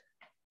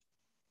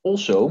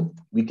 Also,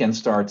 we can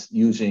start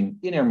using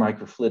in-air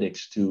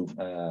microfluidics to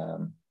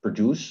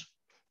produce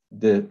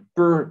the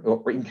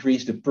or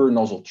increase the per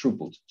nozzle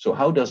throughput. So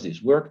how does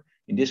this work?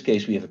 In this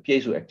case, we have a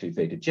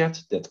piezo-activated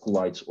jet that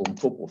collides on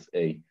top of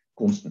a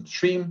constant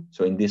stream.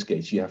 So in this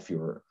case, you have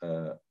your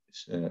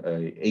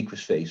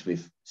aqueous phase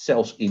with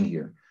cells in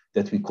here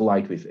that we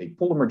collide with a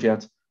polymer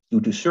jet. Due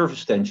to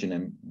surface tension,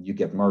 and you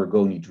get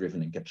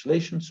Maragoni-driven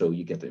encapsulation. So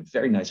you get a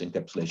very nice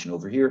encapsulation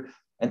over here.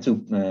 And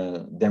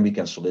then we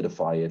can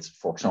solidify it,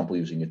 for example,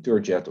 using a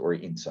third jet or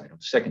inside of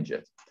the second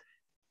jet.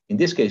 In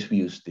this case, we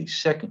use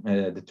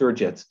the third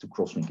jet to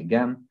crosslink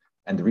again.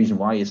 And the reason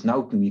why is now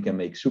we can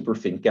make super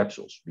thin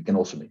capsules. We can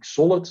also make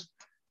solid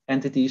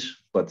entities,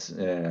 but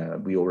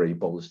we already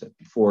published that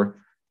before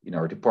in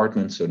our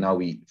department. So now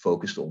we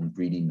focused on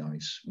really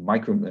nice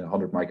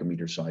 100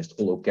 micrometer sized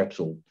hollow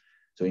capsule.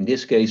 So in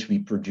this case, we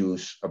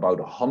produce about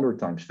 100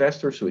 times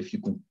faster. So if you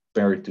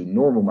compare it to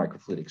normal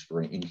microfluidics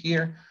for in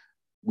here,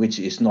 which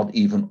is not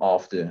even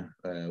off the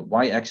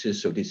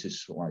y-axis. So this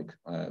is like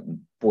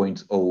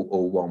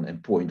 0.001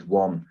 and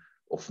 0.1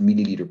 of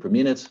milliliter per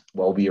minute,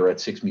 while we are at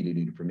 6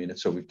 milliliter per minute.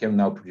 So we can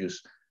now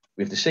produce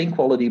with the same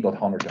quality, but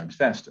 100 times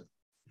faster.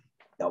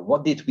 Now,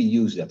 what did we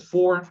use that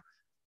for?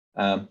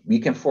 We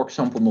can, for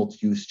example,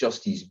 not use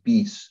just these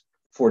beads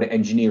for the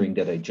engineering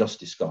that I just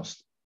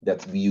discussed,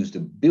 that we use the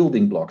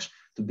building blocks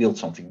to build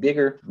something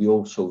bigger. We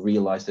also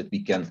realized that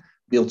we can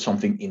build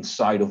something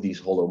inside of these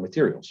hollow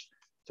materials.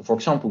 So for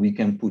example, we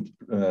can put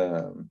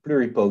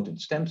pluripotent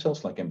stem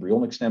cells like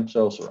embryonic stem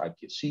cells or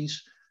iPSCs.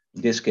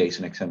 In this case,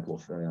 an example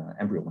of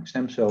embryonic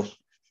stem cells.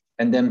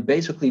 And then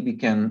basically we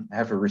can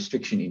have a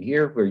restriction in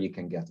here where you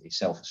can get a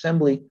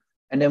self-assembly.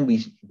 And then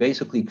we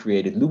basically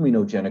created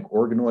luminogenic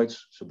organoids.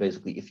 So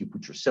basically, if you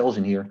put your cells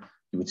in here,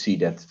 you would see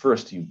that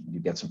first you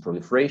get some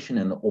proliferation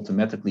and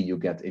automatically you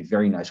get a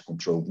very nice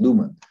controlled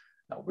lumen.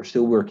 Now, we're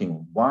still working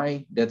on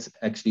why that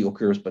actually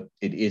occurs, but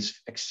it is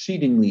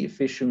exceedingly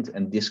efficient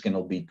and this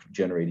cannot be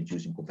generated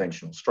using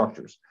conventional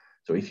structures.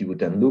 So if you would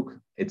then look,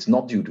 it's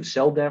not due to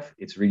cell death,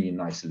 it's really a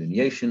nice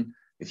delineation.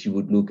 If you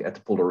would look at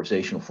the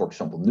polarization of, for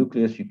example,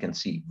 nucleus, you can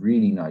see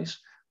really nice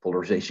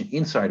polarization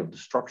inside of the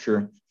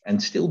structure,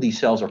 and still these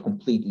cells are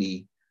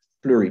completely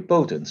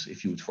pluripotent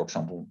if you would, for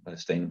example,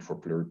 stain for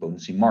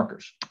pluripotency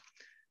markers.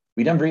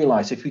 We then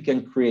realized if we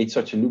can create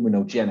such a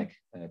luminogenic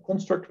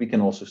construct, we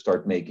can also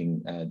start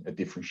making a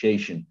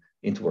differentiation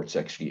in towards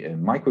actually a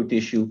micro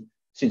tissue.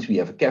 Since we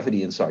have a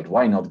cavity inside,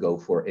 why not go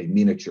for a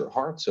miniature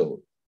heart?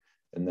 So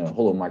a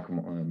hollow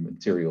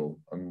material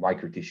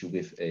micro tissue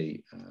with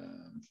a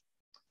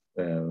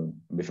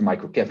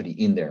micro cavity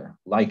in there,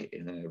 like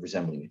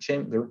resembling a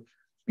chamber.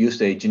 We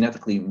used a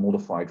genetically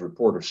modified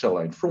reporter cell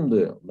line from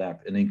the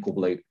lab and in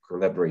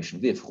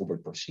collaboration with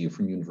Robert Garcia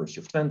from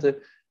University of Twente,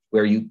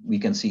 where we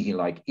can see here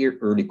like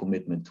early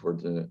commitment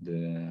toward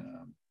the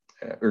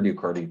earlier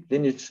cardiac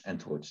lineage and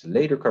towards the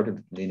later cardiac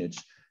lineage.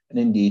 And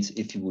indeed,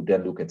 if you would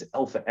then look at the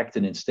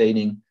alpha-actinin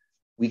staining,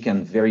 we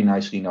can very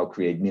nicely now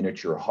create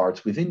miniature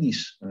hearts within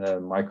these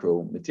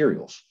micro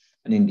materials.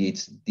 And indeed,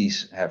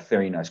 these have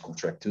very nice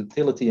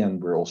contractility, and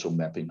we're also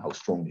mapping how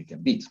strong they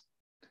can beat.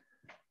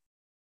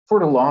 For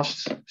the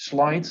last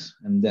slide,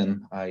 and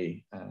then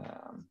I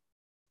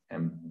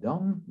am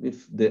done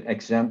with the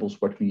examples,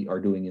 what we are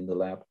doing in the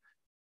lab.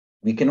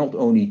 We can not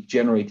only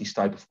generate these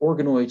type of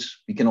organoids,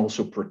 we can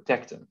also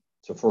protect them.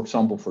 So for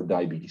example, for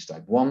diabetes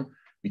type 1,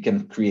 we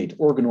can create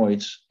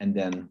organoids, and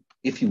then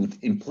if you would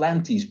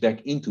implant these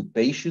back into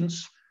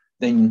patients,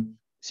 then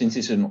since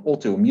it's an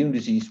autoimmune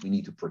disease, we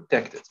need to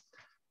protect it.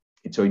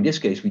 And so in this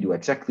case, we do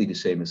exactly the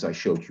same as I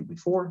showed you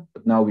before,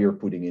 but now we are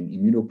putting in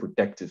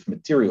immunoprotective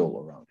material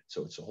around it.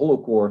 So it's a hollow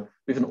core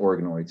with an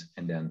organoid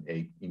and then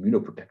a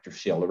immunoprotective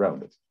shell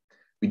around it.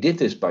 We did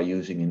this by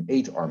using an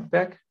 8-arm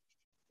pack.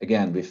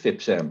 Again, with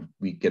FIPSAM,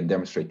 we can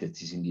demonstrate that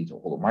this is indeed a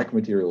hollow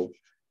micromaterial.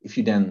 If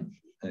you then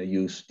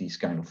use these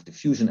kind of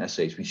diffusion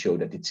assays, we show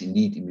that it's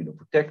indeed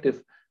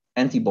immunoprotective.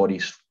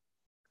 Antibodies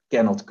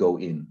cannot go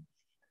in.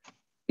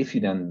 If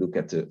you then look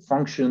at the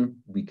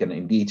function, we can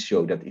indeed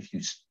show that if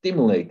you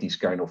stimulate these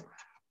kind of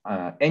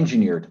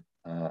engineered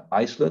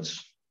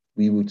isolates,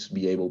 we would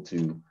be able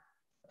to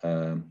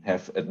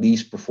have at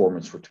least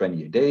performance for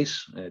 28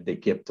 days. They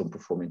kept on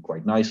performing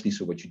quite nicely.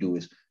 So what you do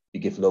is you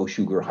give low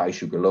sugar,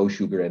 low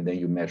sugar, and then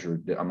you measure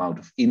the amount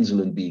of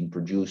insulin being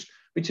produced,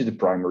 which is the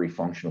primary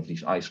function of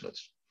these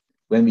isolates.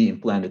 When we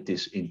implanted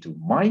this into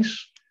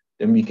mice,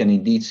 then we can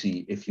indeed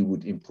see if you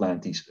would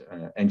implant these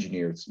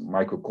engineered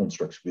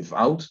microconstructs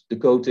without the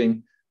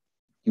coating,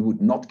 you would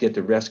not get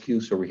the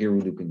rescue. So here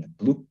we're looking at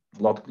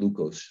blood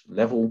glucose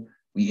level.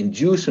 We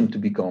induce them to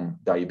become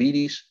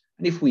diabetes.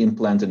 And if we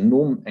implant a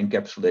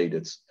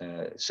non-encapsulated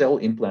cell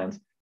implant,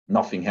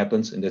 nothing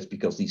happens. And that's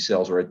because these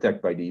cells are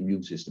attacked by the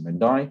immune system and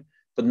die.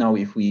 But now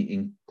if we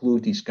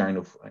include these kind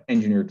of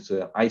engineered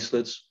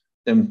isolates,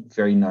 then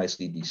very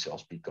nicely these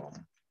cells become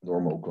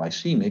normal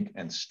glycemic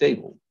and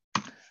stable.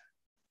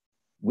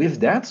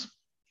 With that,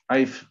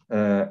 I've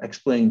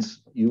explained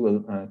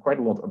you quite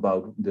a lot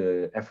about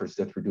the efforts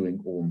that we're doing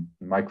on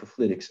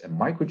microfluidics and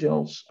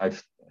microgels.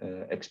 I've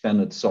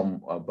expanded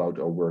some about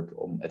our work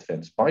on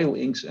advanced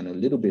bioinks and a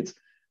little bit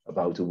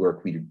about the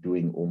work we're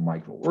doing on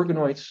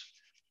microorganoids.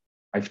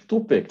 I've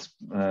topicked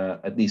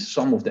at least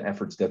some of the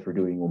efforts that we're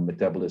doing on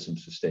metabolism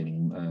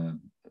sustaining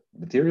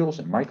materials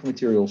and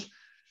micromaterials.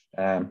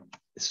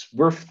 It's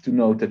worth to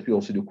note that we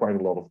also do quite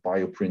a lot of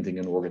bioprinting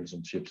and organs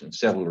on chips and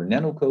cellular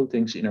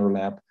nanocoatings in our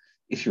lab.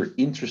 If you're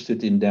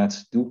interested in that,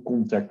 do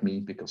contact me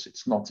because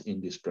it's not in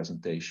this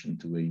presentation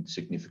to a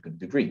significant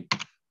degree.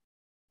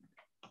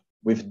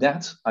 With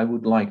that, I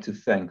would like to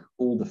thank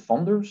all the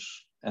funders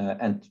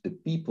and the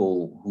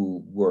people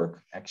who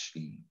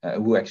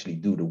actually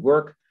do the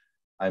work.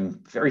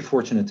 I'm very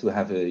fortunate to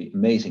have an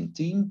amazing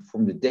team.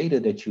 From the data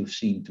that you've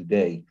seen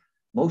today,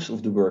 most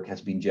of the work has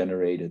been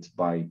generated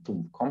by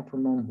Tom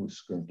Kamperman,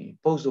 who's currently a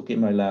postdoc in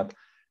my lab,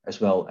 as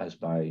well as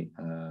by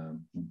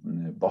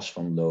Bas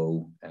van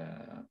Loo,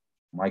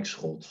 Mike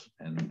Schot,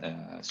 and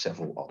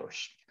several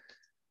others.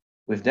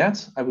 With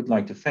that, I would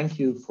like to thank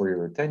you for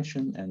your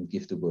attention and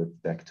give the word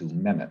back to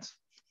Mehmet.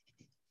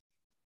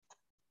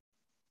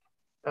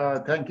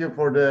 Thank you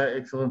for the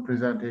excellent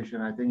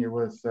presentation. I think it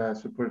was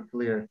super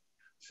clear.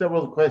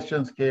 Several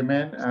questions came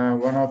in.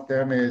 One of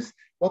them is,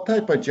 what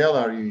type of gel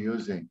are you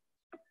using?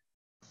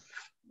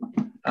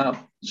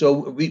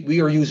 So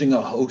we are using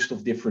a host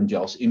of different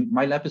gels. In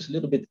my lab is a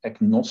little bit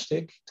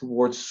agnostic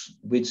towards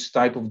which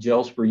type of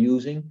gels we're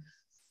using.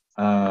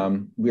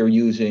 We're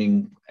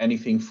using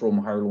anything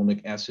from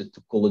hyaluronic acid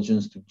to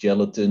collagens to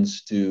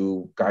gelatins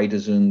to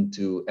chitosan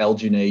to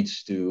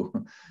alginates to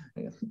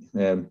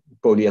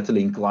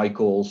polyethylene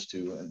glycols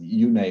to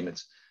you name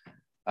it.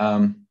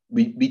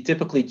 We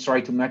typically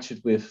try to match it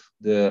with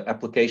the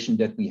application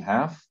that we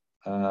have.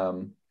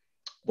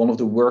 One of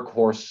the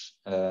workhorse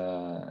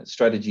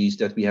strategies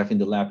that we have in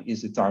the lab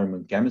is the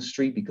Tyroman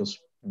chemistry because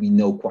we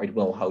know quite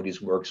well how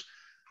this works.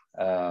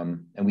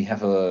 And we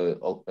have a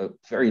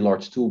very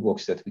large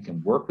toolbox that we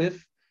can work with.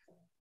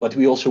 But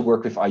we also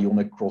work with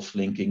ionic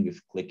cross-linking,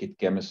 with click-it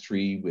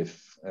chemistry, with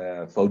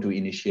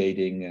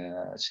photo-initiating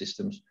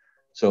systems.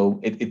 So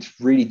it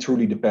really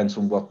truly depends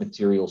on what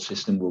material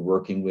system we're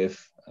working with.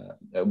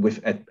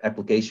 With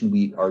application,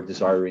 we are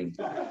desiring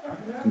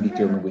to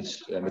determine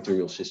which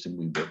material system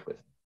we work with.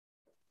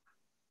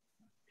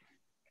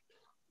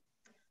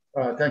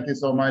 Thank you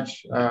so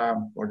much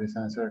for this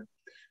answer.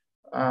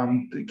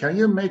 Can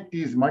you make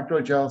these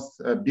microgels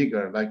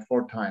bigger, like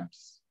 4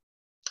 times?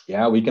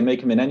 Yeah, we can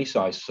make them in any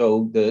size.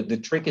 So the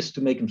trick is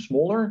to make them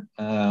smaller.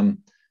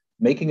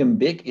 Making them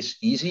big is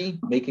easy.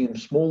 Making them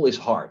small is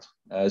hard.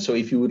 So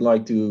if you would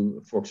like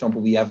to, for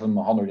example, we have them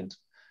 100.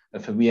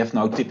 We have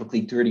now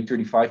typically 30,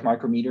 35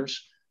 micrometers.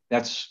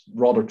 That's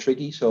rather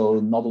tricky. So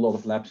not a lot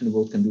of labs in the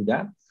world can do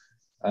that.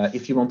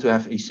 If you want to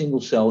have a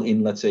single cell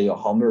in, let's say,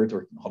 100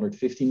 or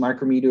 150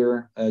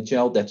 micrometer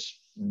gel, that's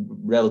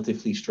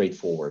relatively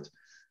straightforward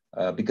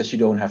because you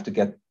don't have to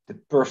get the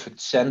perfect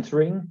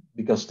centering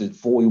because the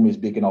volume is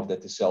big enough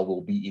that the cell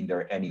will be in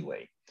there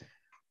anyway.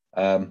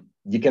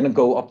 You can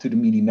go up to the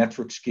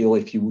millimetric scale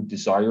if you would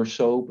desire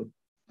so, but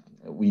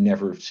we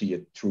never see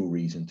a true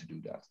reason to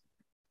do that.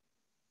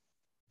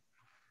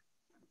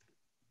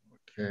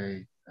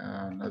 Okay,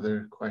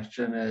 another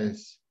question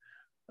is,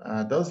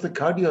 does the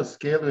cardio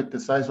scale with the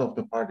size of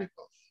the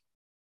particles?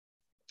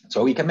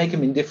 So we can make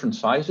them in different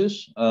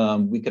sizes.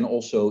 We can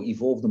also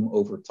evolve them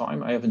over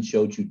time. I haven't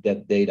showed you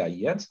that data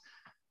yet.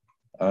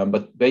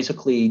 But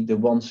basically, the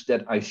ones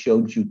that I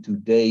showed you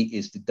today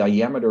is the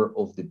diameter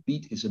of the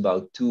bead is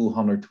about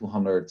 200,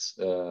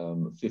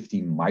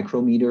 250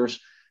 micrometers,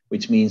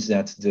 which means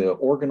that the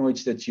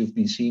organoids that you've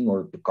been seeing,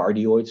 or the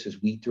cardioids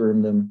as we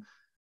term them,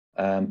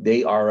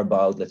 they are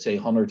about, let's say,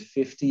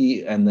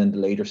 150, and then the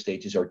later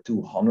stages are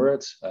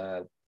 200.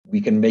 We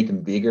can make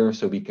them bigger,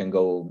 so we can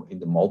go in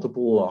the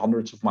multiple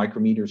hundreds of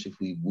micrometers if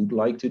we would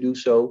like to do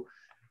so.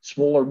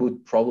 Smaller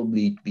would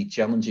probably be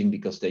challenging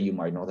because then you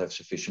might not have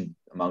sufficient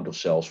amount of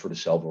cells for the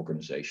cell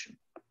organization.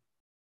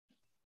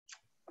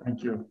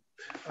 Thank you.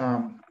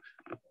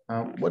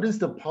 What is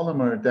the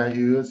polymer that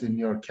you use in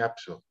your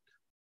capsule?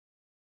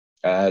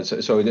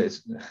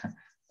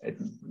 It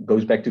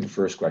goes back to the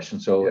first question.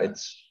 So yeah.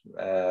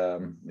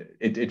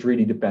 It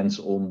really depends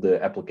on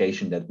the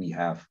application that we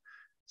have.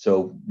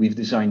 So we've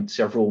designed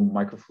several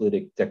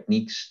microfluidic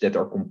techniques that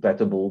are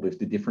compatible with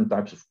the different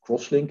types of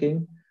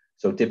cross-linking.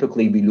 So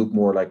typically we look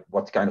more like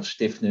what kind of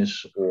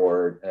stiffness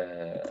or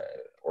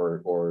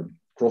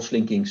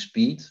cross-linking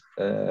speed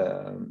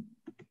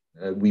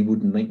we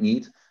would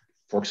need.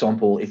 For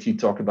example, if you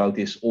talk about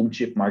this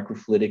on-chip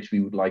microfluidics, we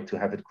would like to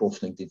have it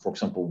cross-linked in, for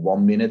example,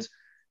 1 minute.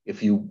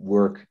 If you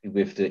work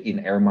with the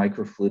in-air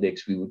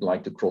microfluidics, we would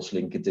like to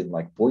cross-link it in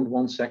like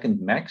 0.1 second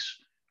max.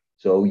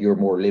 So you're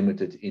more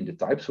limited in the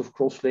types of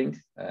cross-link.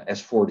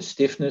 As for the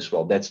stiffness,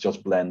 well, that's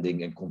just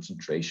blending and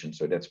concentration.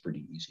 So that's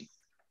pretty easy.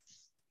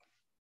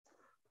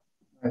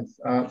 Nice.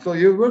 So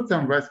you worked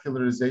on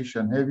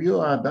vascularization. Have you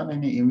done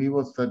any in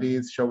vivo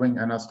studies showing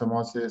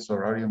anastomosis,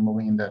 or are you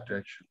moving in that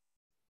direction?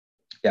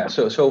 Yeah,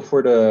 so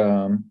for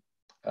the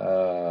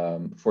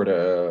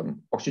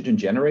oxygen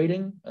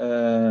generating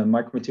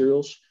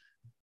micromaterials,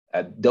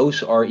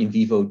 those are in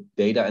vivo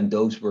data, and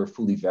those were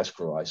fully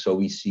vascularized. So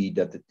we see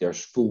that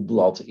there's full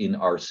blood in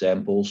our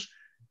samples,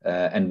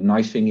 and the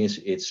nice thing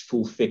is it's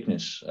full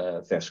thickness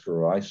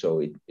vascularized.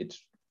 So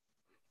it's,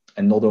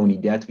 and not only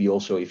that, we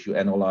also, if you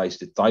analyze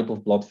the type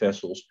of blood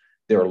vessels,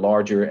 they're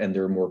larger and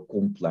they're more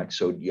complex.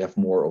 So you have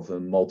more of a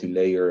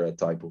multi-layer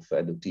type of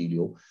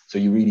endothelial. So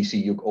you really see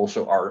you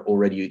also are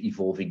already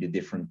evolving the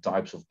different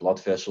types of blood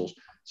vessels.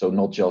 So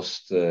not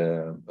just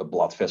a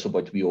blood vessel,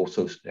 but we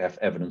also have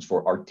evidence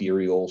for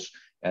arterioles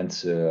and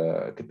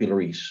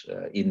capillaries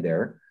in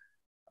there.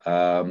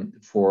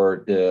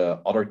 For the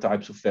other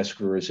types of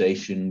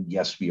vascularization,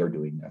 yes, we are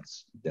doing that.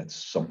 That's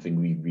something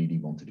we really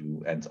want to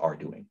do and are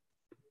doing.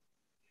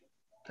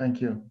 Thank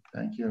you.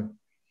 Thank you.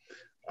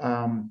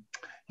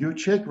 You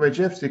check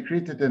VEGF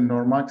secreted in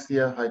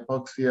normoxia,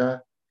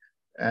 hypoxia,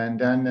 and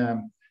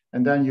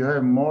then you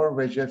have more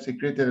VEGF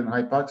secreted in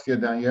hypoxia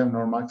than you have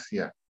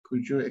normoxia.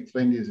 Could you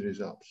explain these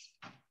results?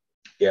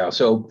 Yeah,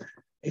 so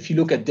if you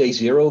look at day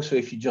 0, so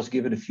if you just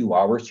give it a few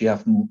hours, you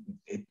have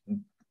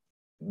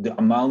the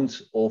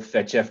amount of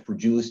VEGF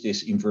produced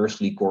is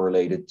inversely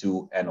correlated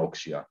to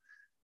anoxia.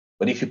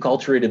 But if you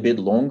culture it a bit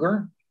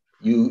longer,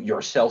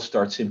 your cells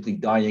start simply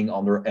dying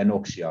under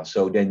anoxia.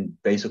 So then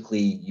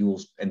basically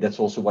and that's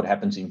also what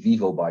happens in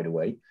vivo, by the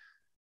way.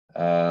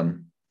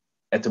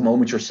 At the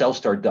moment your cells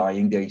start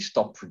dying, they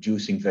stop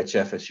producing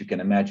VEGF, as you can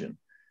imagine.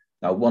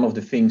 Now, one of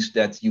the things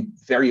that you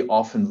very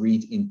often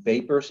read in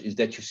papers is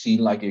that you see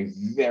like a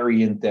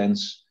very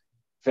intense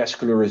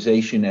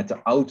vascularization at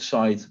the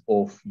outside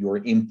of your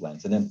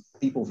implant. And then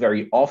people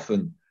very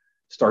often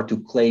start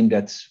to claim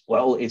that,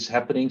 well, it's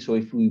happening. So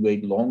if we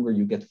wait longer,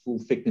 you get full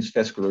thickness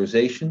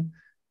vascularization.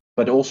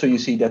 But also you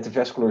see that the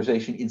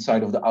vascularization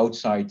inside of the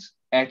outside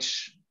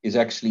edge is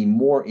actually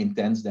more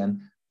intense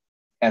than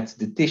at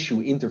the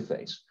tissue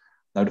interface.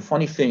 Now, the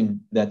funny thing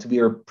that we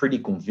are pretty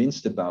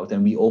convinced about,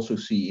 and we also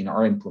see in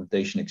our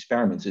implantation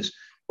experiments, is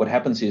what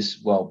happens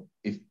is, well,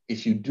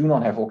 if you do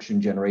not have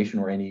oxygen generation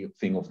or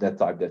anything of that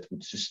type that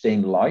would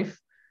sustain life,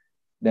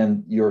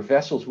 then your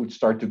vessels would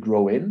start to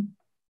grow in.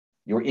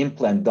 Your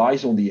implant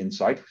dies on the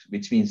inside,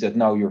 which means that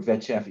now your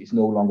VEGF is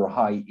no longer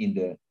high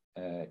in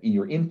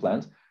your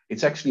implant.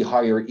 It's actually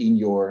higher in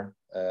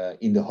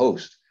the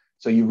host.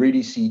 So you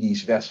really see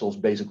these vessels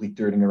basically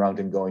turning around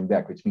and going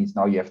back, which means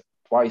now you have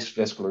twice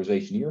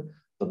vascularization here,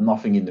 but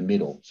nothing in the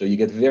middle. So you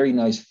get very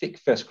nice thick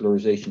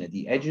vascularization at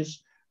the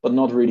edges, but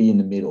not really in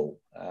the middle.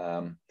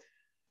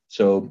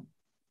 So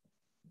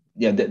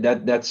yeah,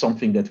 that's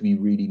something that we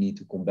really need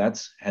to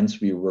combat. Hence,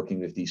 we are working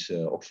with these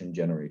oxygen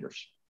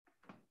generators.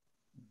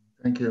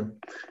 Thank you.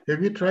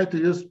 Have you tried to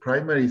use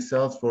primary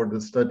cells for the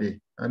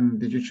study? And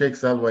did you check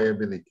cell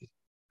viability?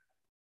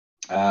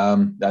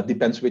 That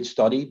depends which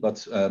study,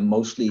 but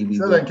mostly we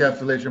cell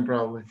encapsulation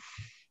probably.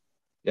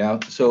 Yeah,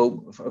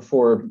 so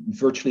for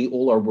virtually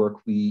all our work,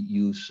 we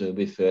use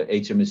with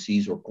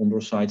HMSCs or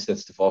chondrocytes.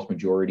 That's the vast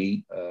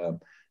majority.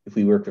 If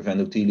we work with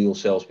endothelial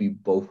cells, we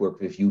both work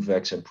with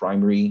UVEX and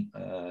primary,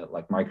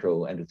 like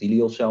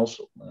microendothelial cells.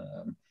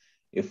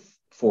 If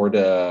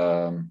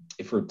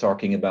we're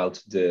talking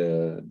about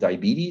the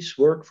diabetes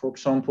work, for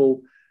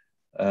example,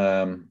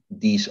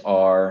 these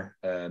are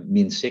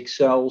Min6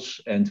 cells,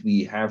 and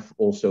we have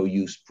also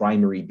used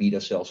primary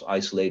beta cells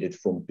isolated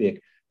from pig,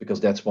 because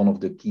that's one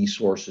of the key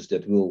sources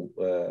that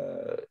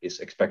is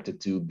expected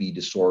to be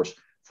the source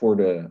for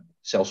the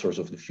cell source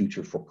of the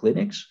future for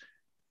clinics,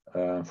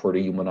 for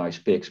the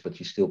humanized pigs, but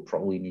you still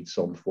probably need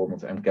some form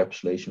of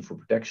encapsulation for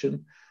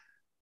protection.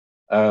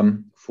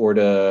 For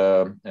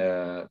the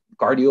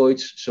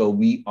cardioids, so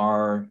we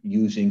are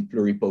using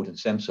pluripotent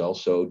stem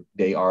cells. So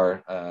they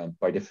are,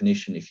 by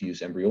definition, if you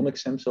use embryonic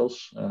stem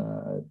cells,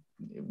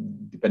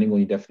 depending on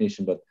your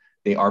definition, but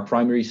they are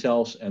primary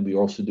cells, and we're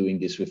also doing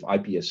this with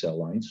iPS cell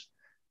lines.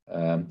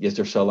 Yes,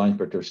 they're cell lines,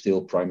 but they're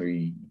still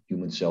primary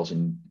human cells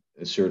in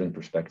a certain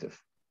perspective.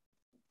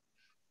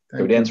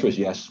 So the answer is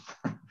yes.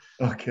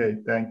 Okay,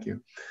 thank you.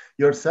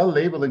 Your cell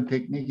labeling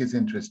technique is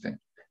interesting.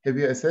 Have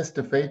you assessed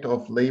the fate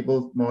of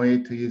labeled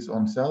moieties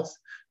on cells?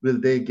 Will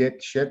they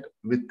get shed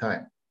with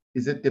time?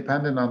 Is it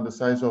dependent on the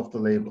size of the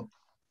label?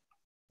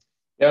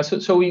 Yeah,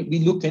 so we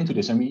looked into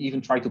this, and we even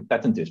tried to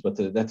patent this, but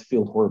that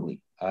failed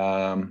horribly.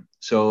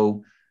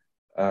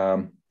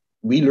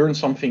 We learned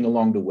something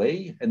along the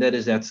way, and that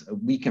is that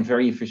we can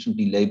very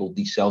efficiently label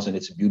these cells, and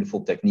it's a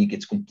beautiful technique.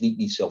 It's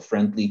completely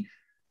cell-friendly.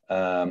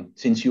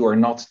 since you are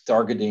not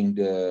targeting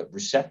the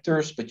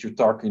receptors, but you're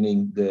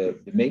targeting the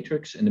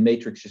matrix, and the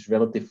matrix is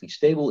relatively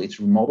stable, it's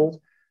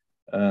remodeled.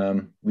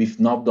 We've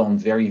not done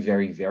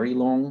very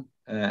long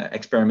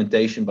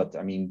experimentation, but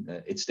I mean,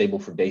 it's stable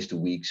for days to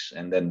weeks,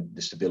 and then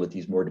the stability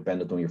is more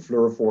dependent on your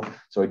fluorophore,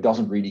 so it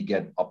doesn't really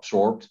get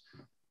absorbed,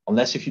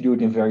 unless if you do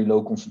it in very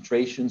low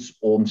concentrations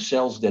on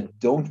cells that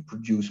don't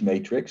produce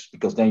matrix,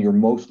 because then you're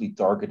mostly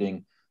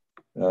targeting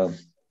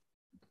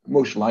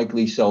most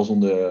likely cells on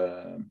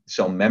the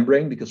cell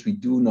membrane, because we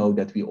do know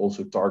that we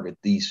also target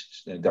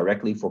these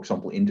directly. For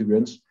example,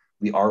 integrants,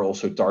 we are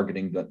also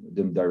targeting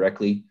them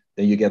directly.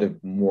 Then you get a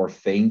more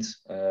faint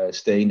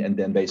stain, and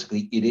then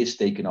basically it is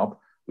taken up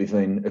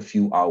within a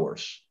few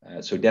hours.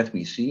 So that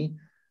we see.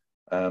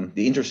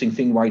 The interesting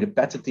thing why the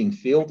patenting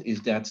failed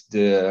is that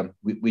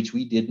which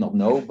we did not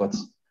know, but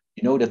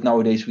you know that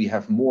nowadays we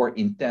have more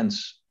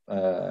intense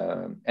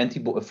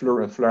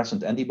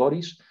fluorescent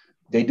antibodies.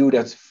 They do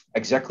that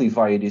exactly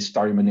via this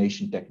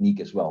styrmanation technique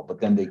as well, but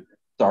then they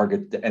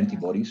target the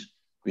antibodies,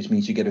 which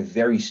means you get a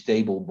very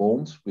stable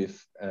bond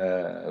with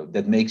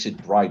that makes it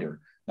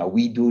brighter. Now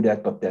we do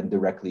that, but then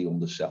directly on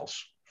the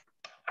cells.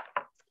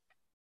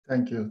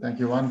 Thank you. Thank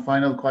you. One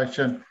final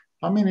question.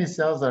 How many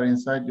cells are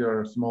inside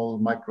your small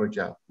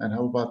microgel, and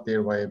how about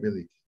their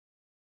viability?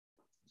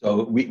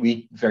 So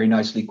we very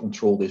nicely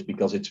control this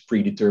because it's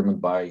predetermined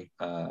by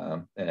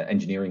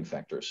engineering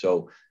factors.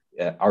 So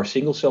our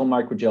single cell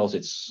microgels,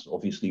 it's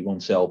obviously 1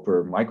 cell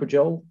per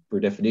microgel per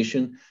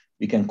definition.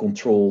 We can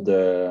control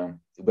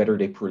whether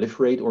they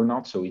proliferate or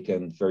not. So we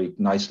can very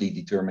nicely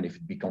determine if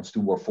it becomes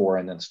 2 or 4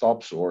 and then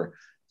stops or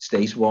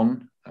stays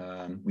 1.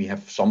 We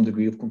have some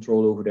degree of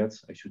control over that,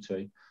 I should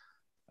say.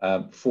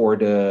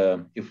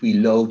 If we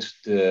load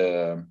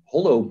the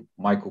hollow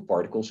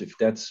microparticles, if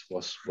that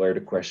was where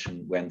the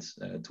question went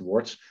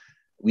towards,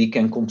 we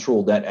can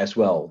control that as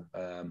well.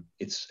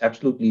 It's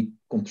absolutely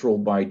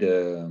controlled by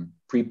the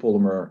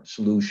prepolymer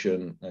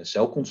solution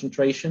cell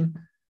concentration.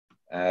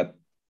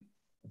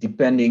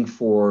 Depending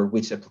for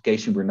which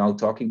application we're now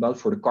talking about.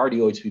 For the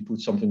cardioids, we put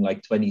something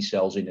like 20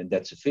 cells in, and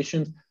that's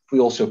sufficient. We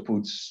also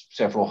put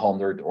several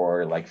hundred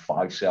or like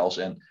 5 cells,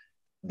 and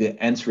the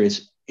answer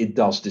is it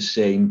does the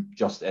same,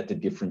 just at a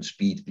different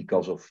speed,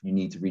 because of you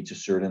need to reach a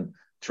certain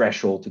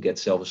threshold to get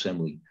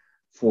self-assembly.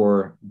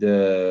 For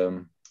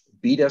the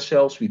beta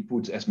cells, we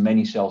put as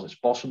many cells as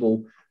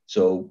possible.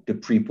 So the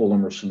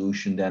prepolymer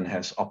solution then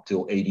has up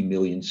till 80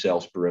 million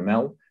cells per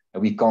ml.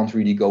 And we can't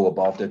really go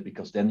above that,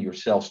 because then your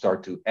cells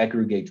start to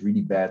aggregate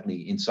really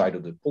badly inside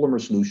of the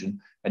polymer solution.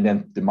 And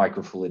then the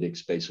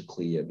microfluidics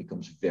basically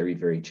becomes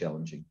very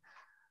challenging.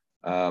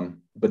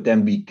 But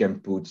then we can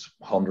put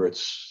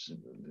hundreds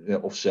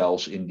of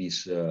cells in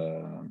these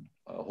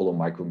hollow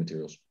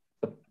micromaterials.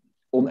 But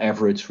on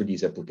average for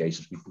these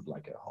applications, we put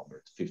like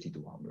 50 to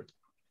 100.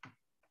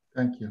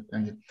 Thank you.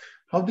 Thank you.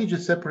 How did you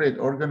separate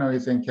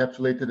organoids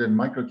encapsulated in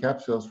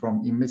microcapsules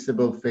from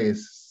immiscible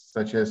phase,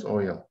 such as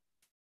oil?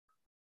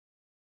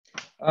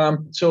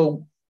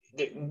 So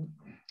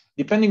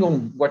depending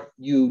on what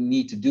you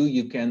need to do,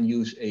 you can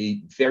use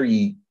a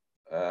very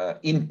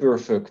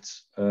imperfect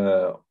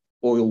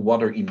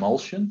oil-water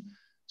emulsion.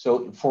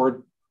 So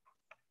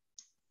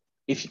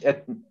if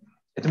at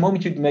the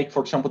moment you make,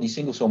 for example, these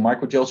single-cell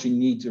microgels, you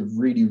need a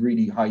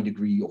really high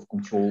degree of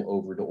control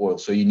over the oil.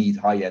 So you need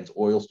high-end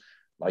oils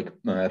like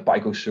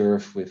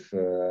PicoSurf with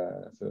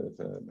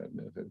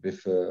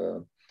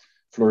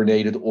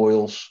fluorinated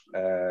oils.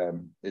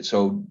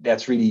 So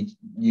that's really,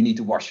 you need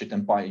to wash it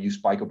and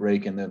use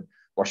PicoBreak and then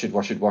wash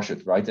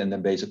it, right? And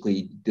then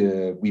basically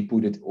we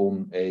put it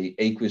on a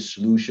aqueous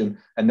solution,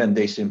 and then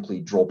they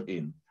simply drop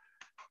in.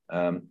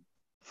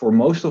 For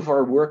most of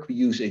our work, we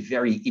use a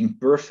very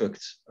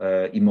imperfect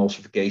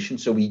emulsification.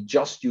 So we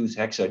just use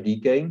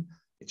hexadecane.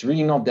 It's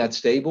really not that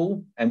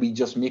stable, and we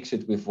just mix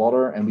it with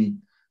water and we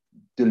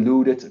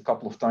dilute it a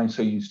couple of times,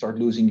 so you start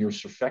losing your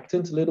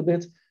surfactant a little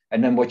bit.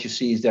 And then what you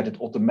see is that it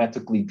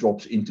automatically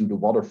drops into the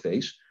water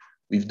phase.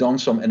 We've done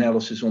some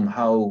analysis on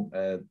how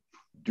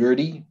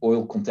dirty,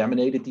 oil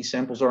contaminated these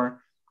samples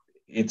are.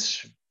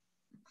 It's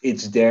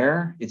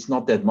there, it's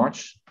not that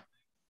much.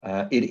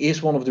 It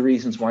is one of the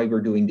reasons why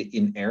we're doing the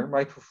in-air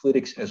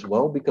microfluidics as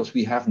well, because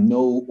we have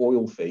no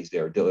oil phase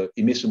there. The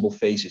immiscible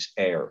phase is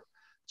air.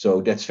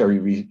 So that's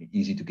very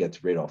easy to get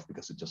rid of,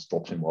 because it just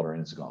drops in water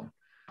and it's gone.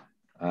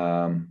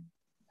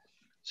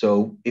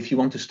 So if you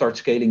want to start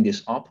scaling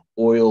this up,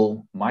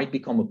 oil might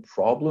become a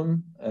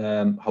problem.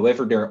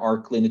 However, there are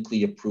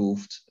clinically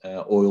approved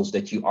oils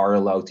that you are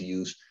allowed to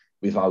use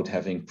without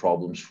having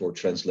problems for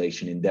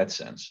translation in that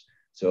sense.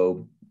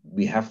 So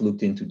we have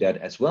looked into that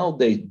as well.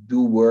 They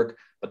do work,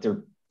 but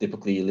they're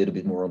typically a little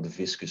bit more on the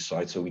viscous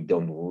side, so we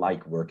don't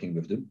like working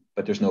with them,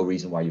 but there's no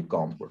reason why you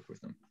can't work with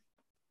them.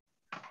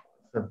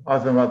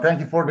 Awesome. Well,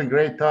 thank you for the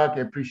great talk. I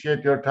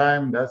appreciate your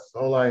time. That's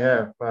all I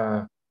have.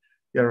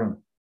 Jeroen.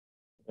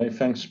 Hey,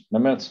 thanks,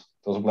 Mehmet.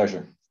 It was a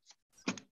pleasure.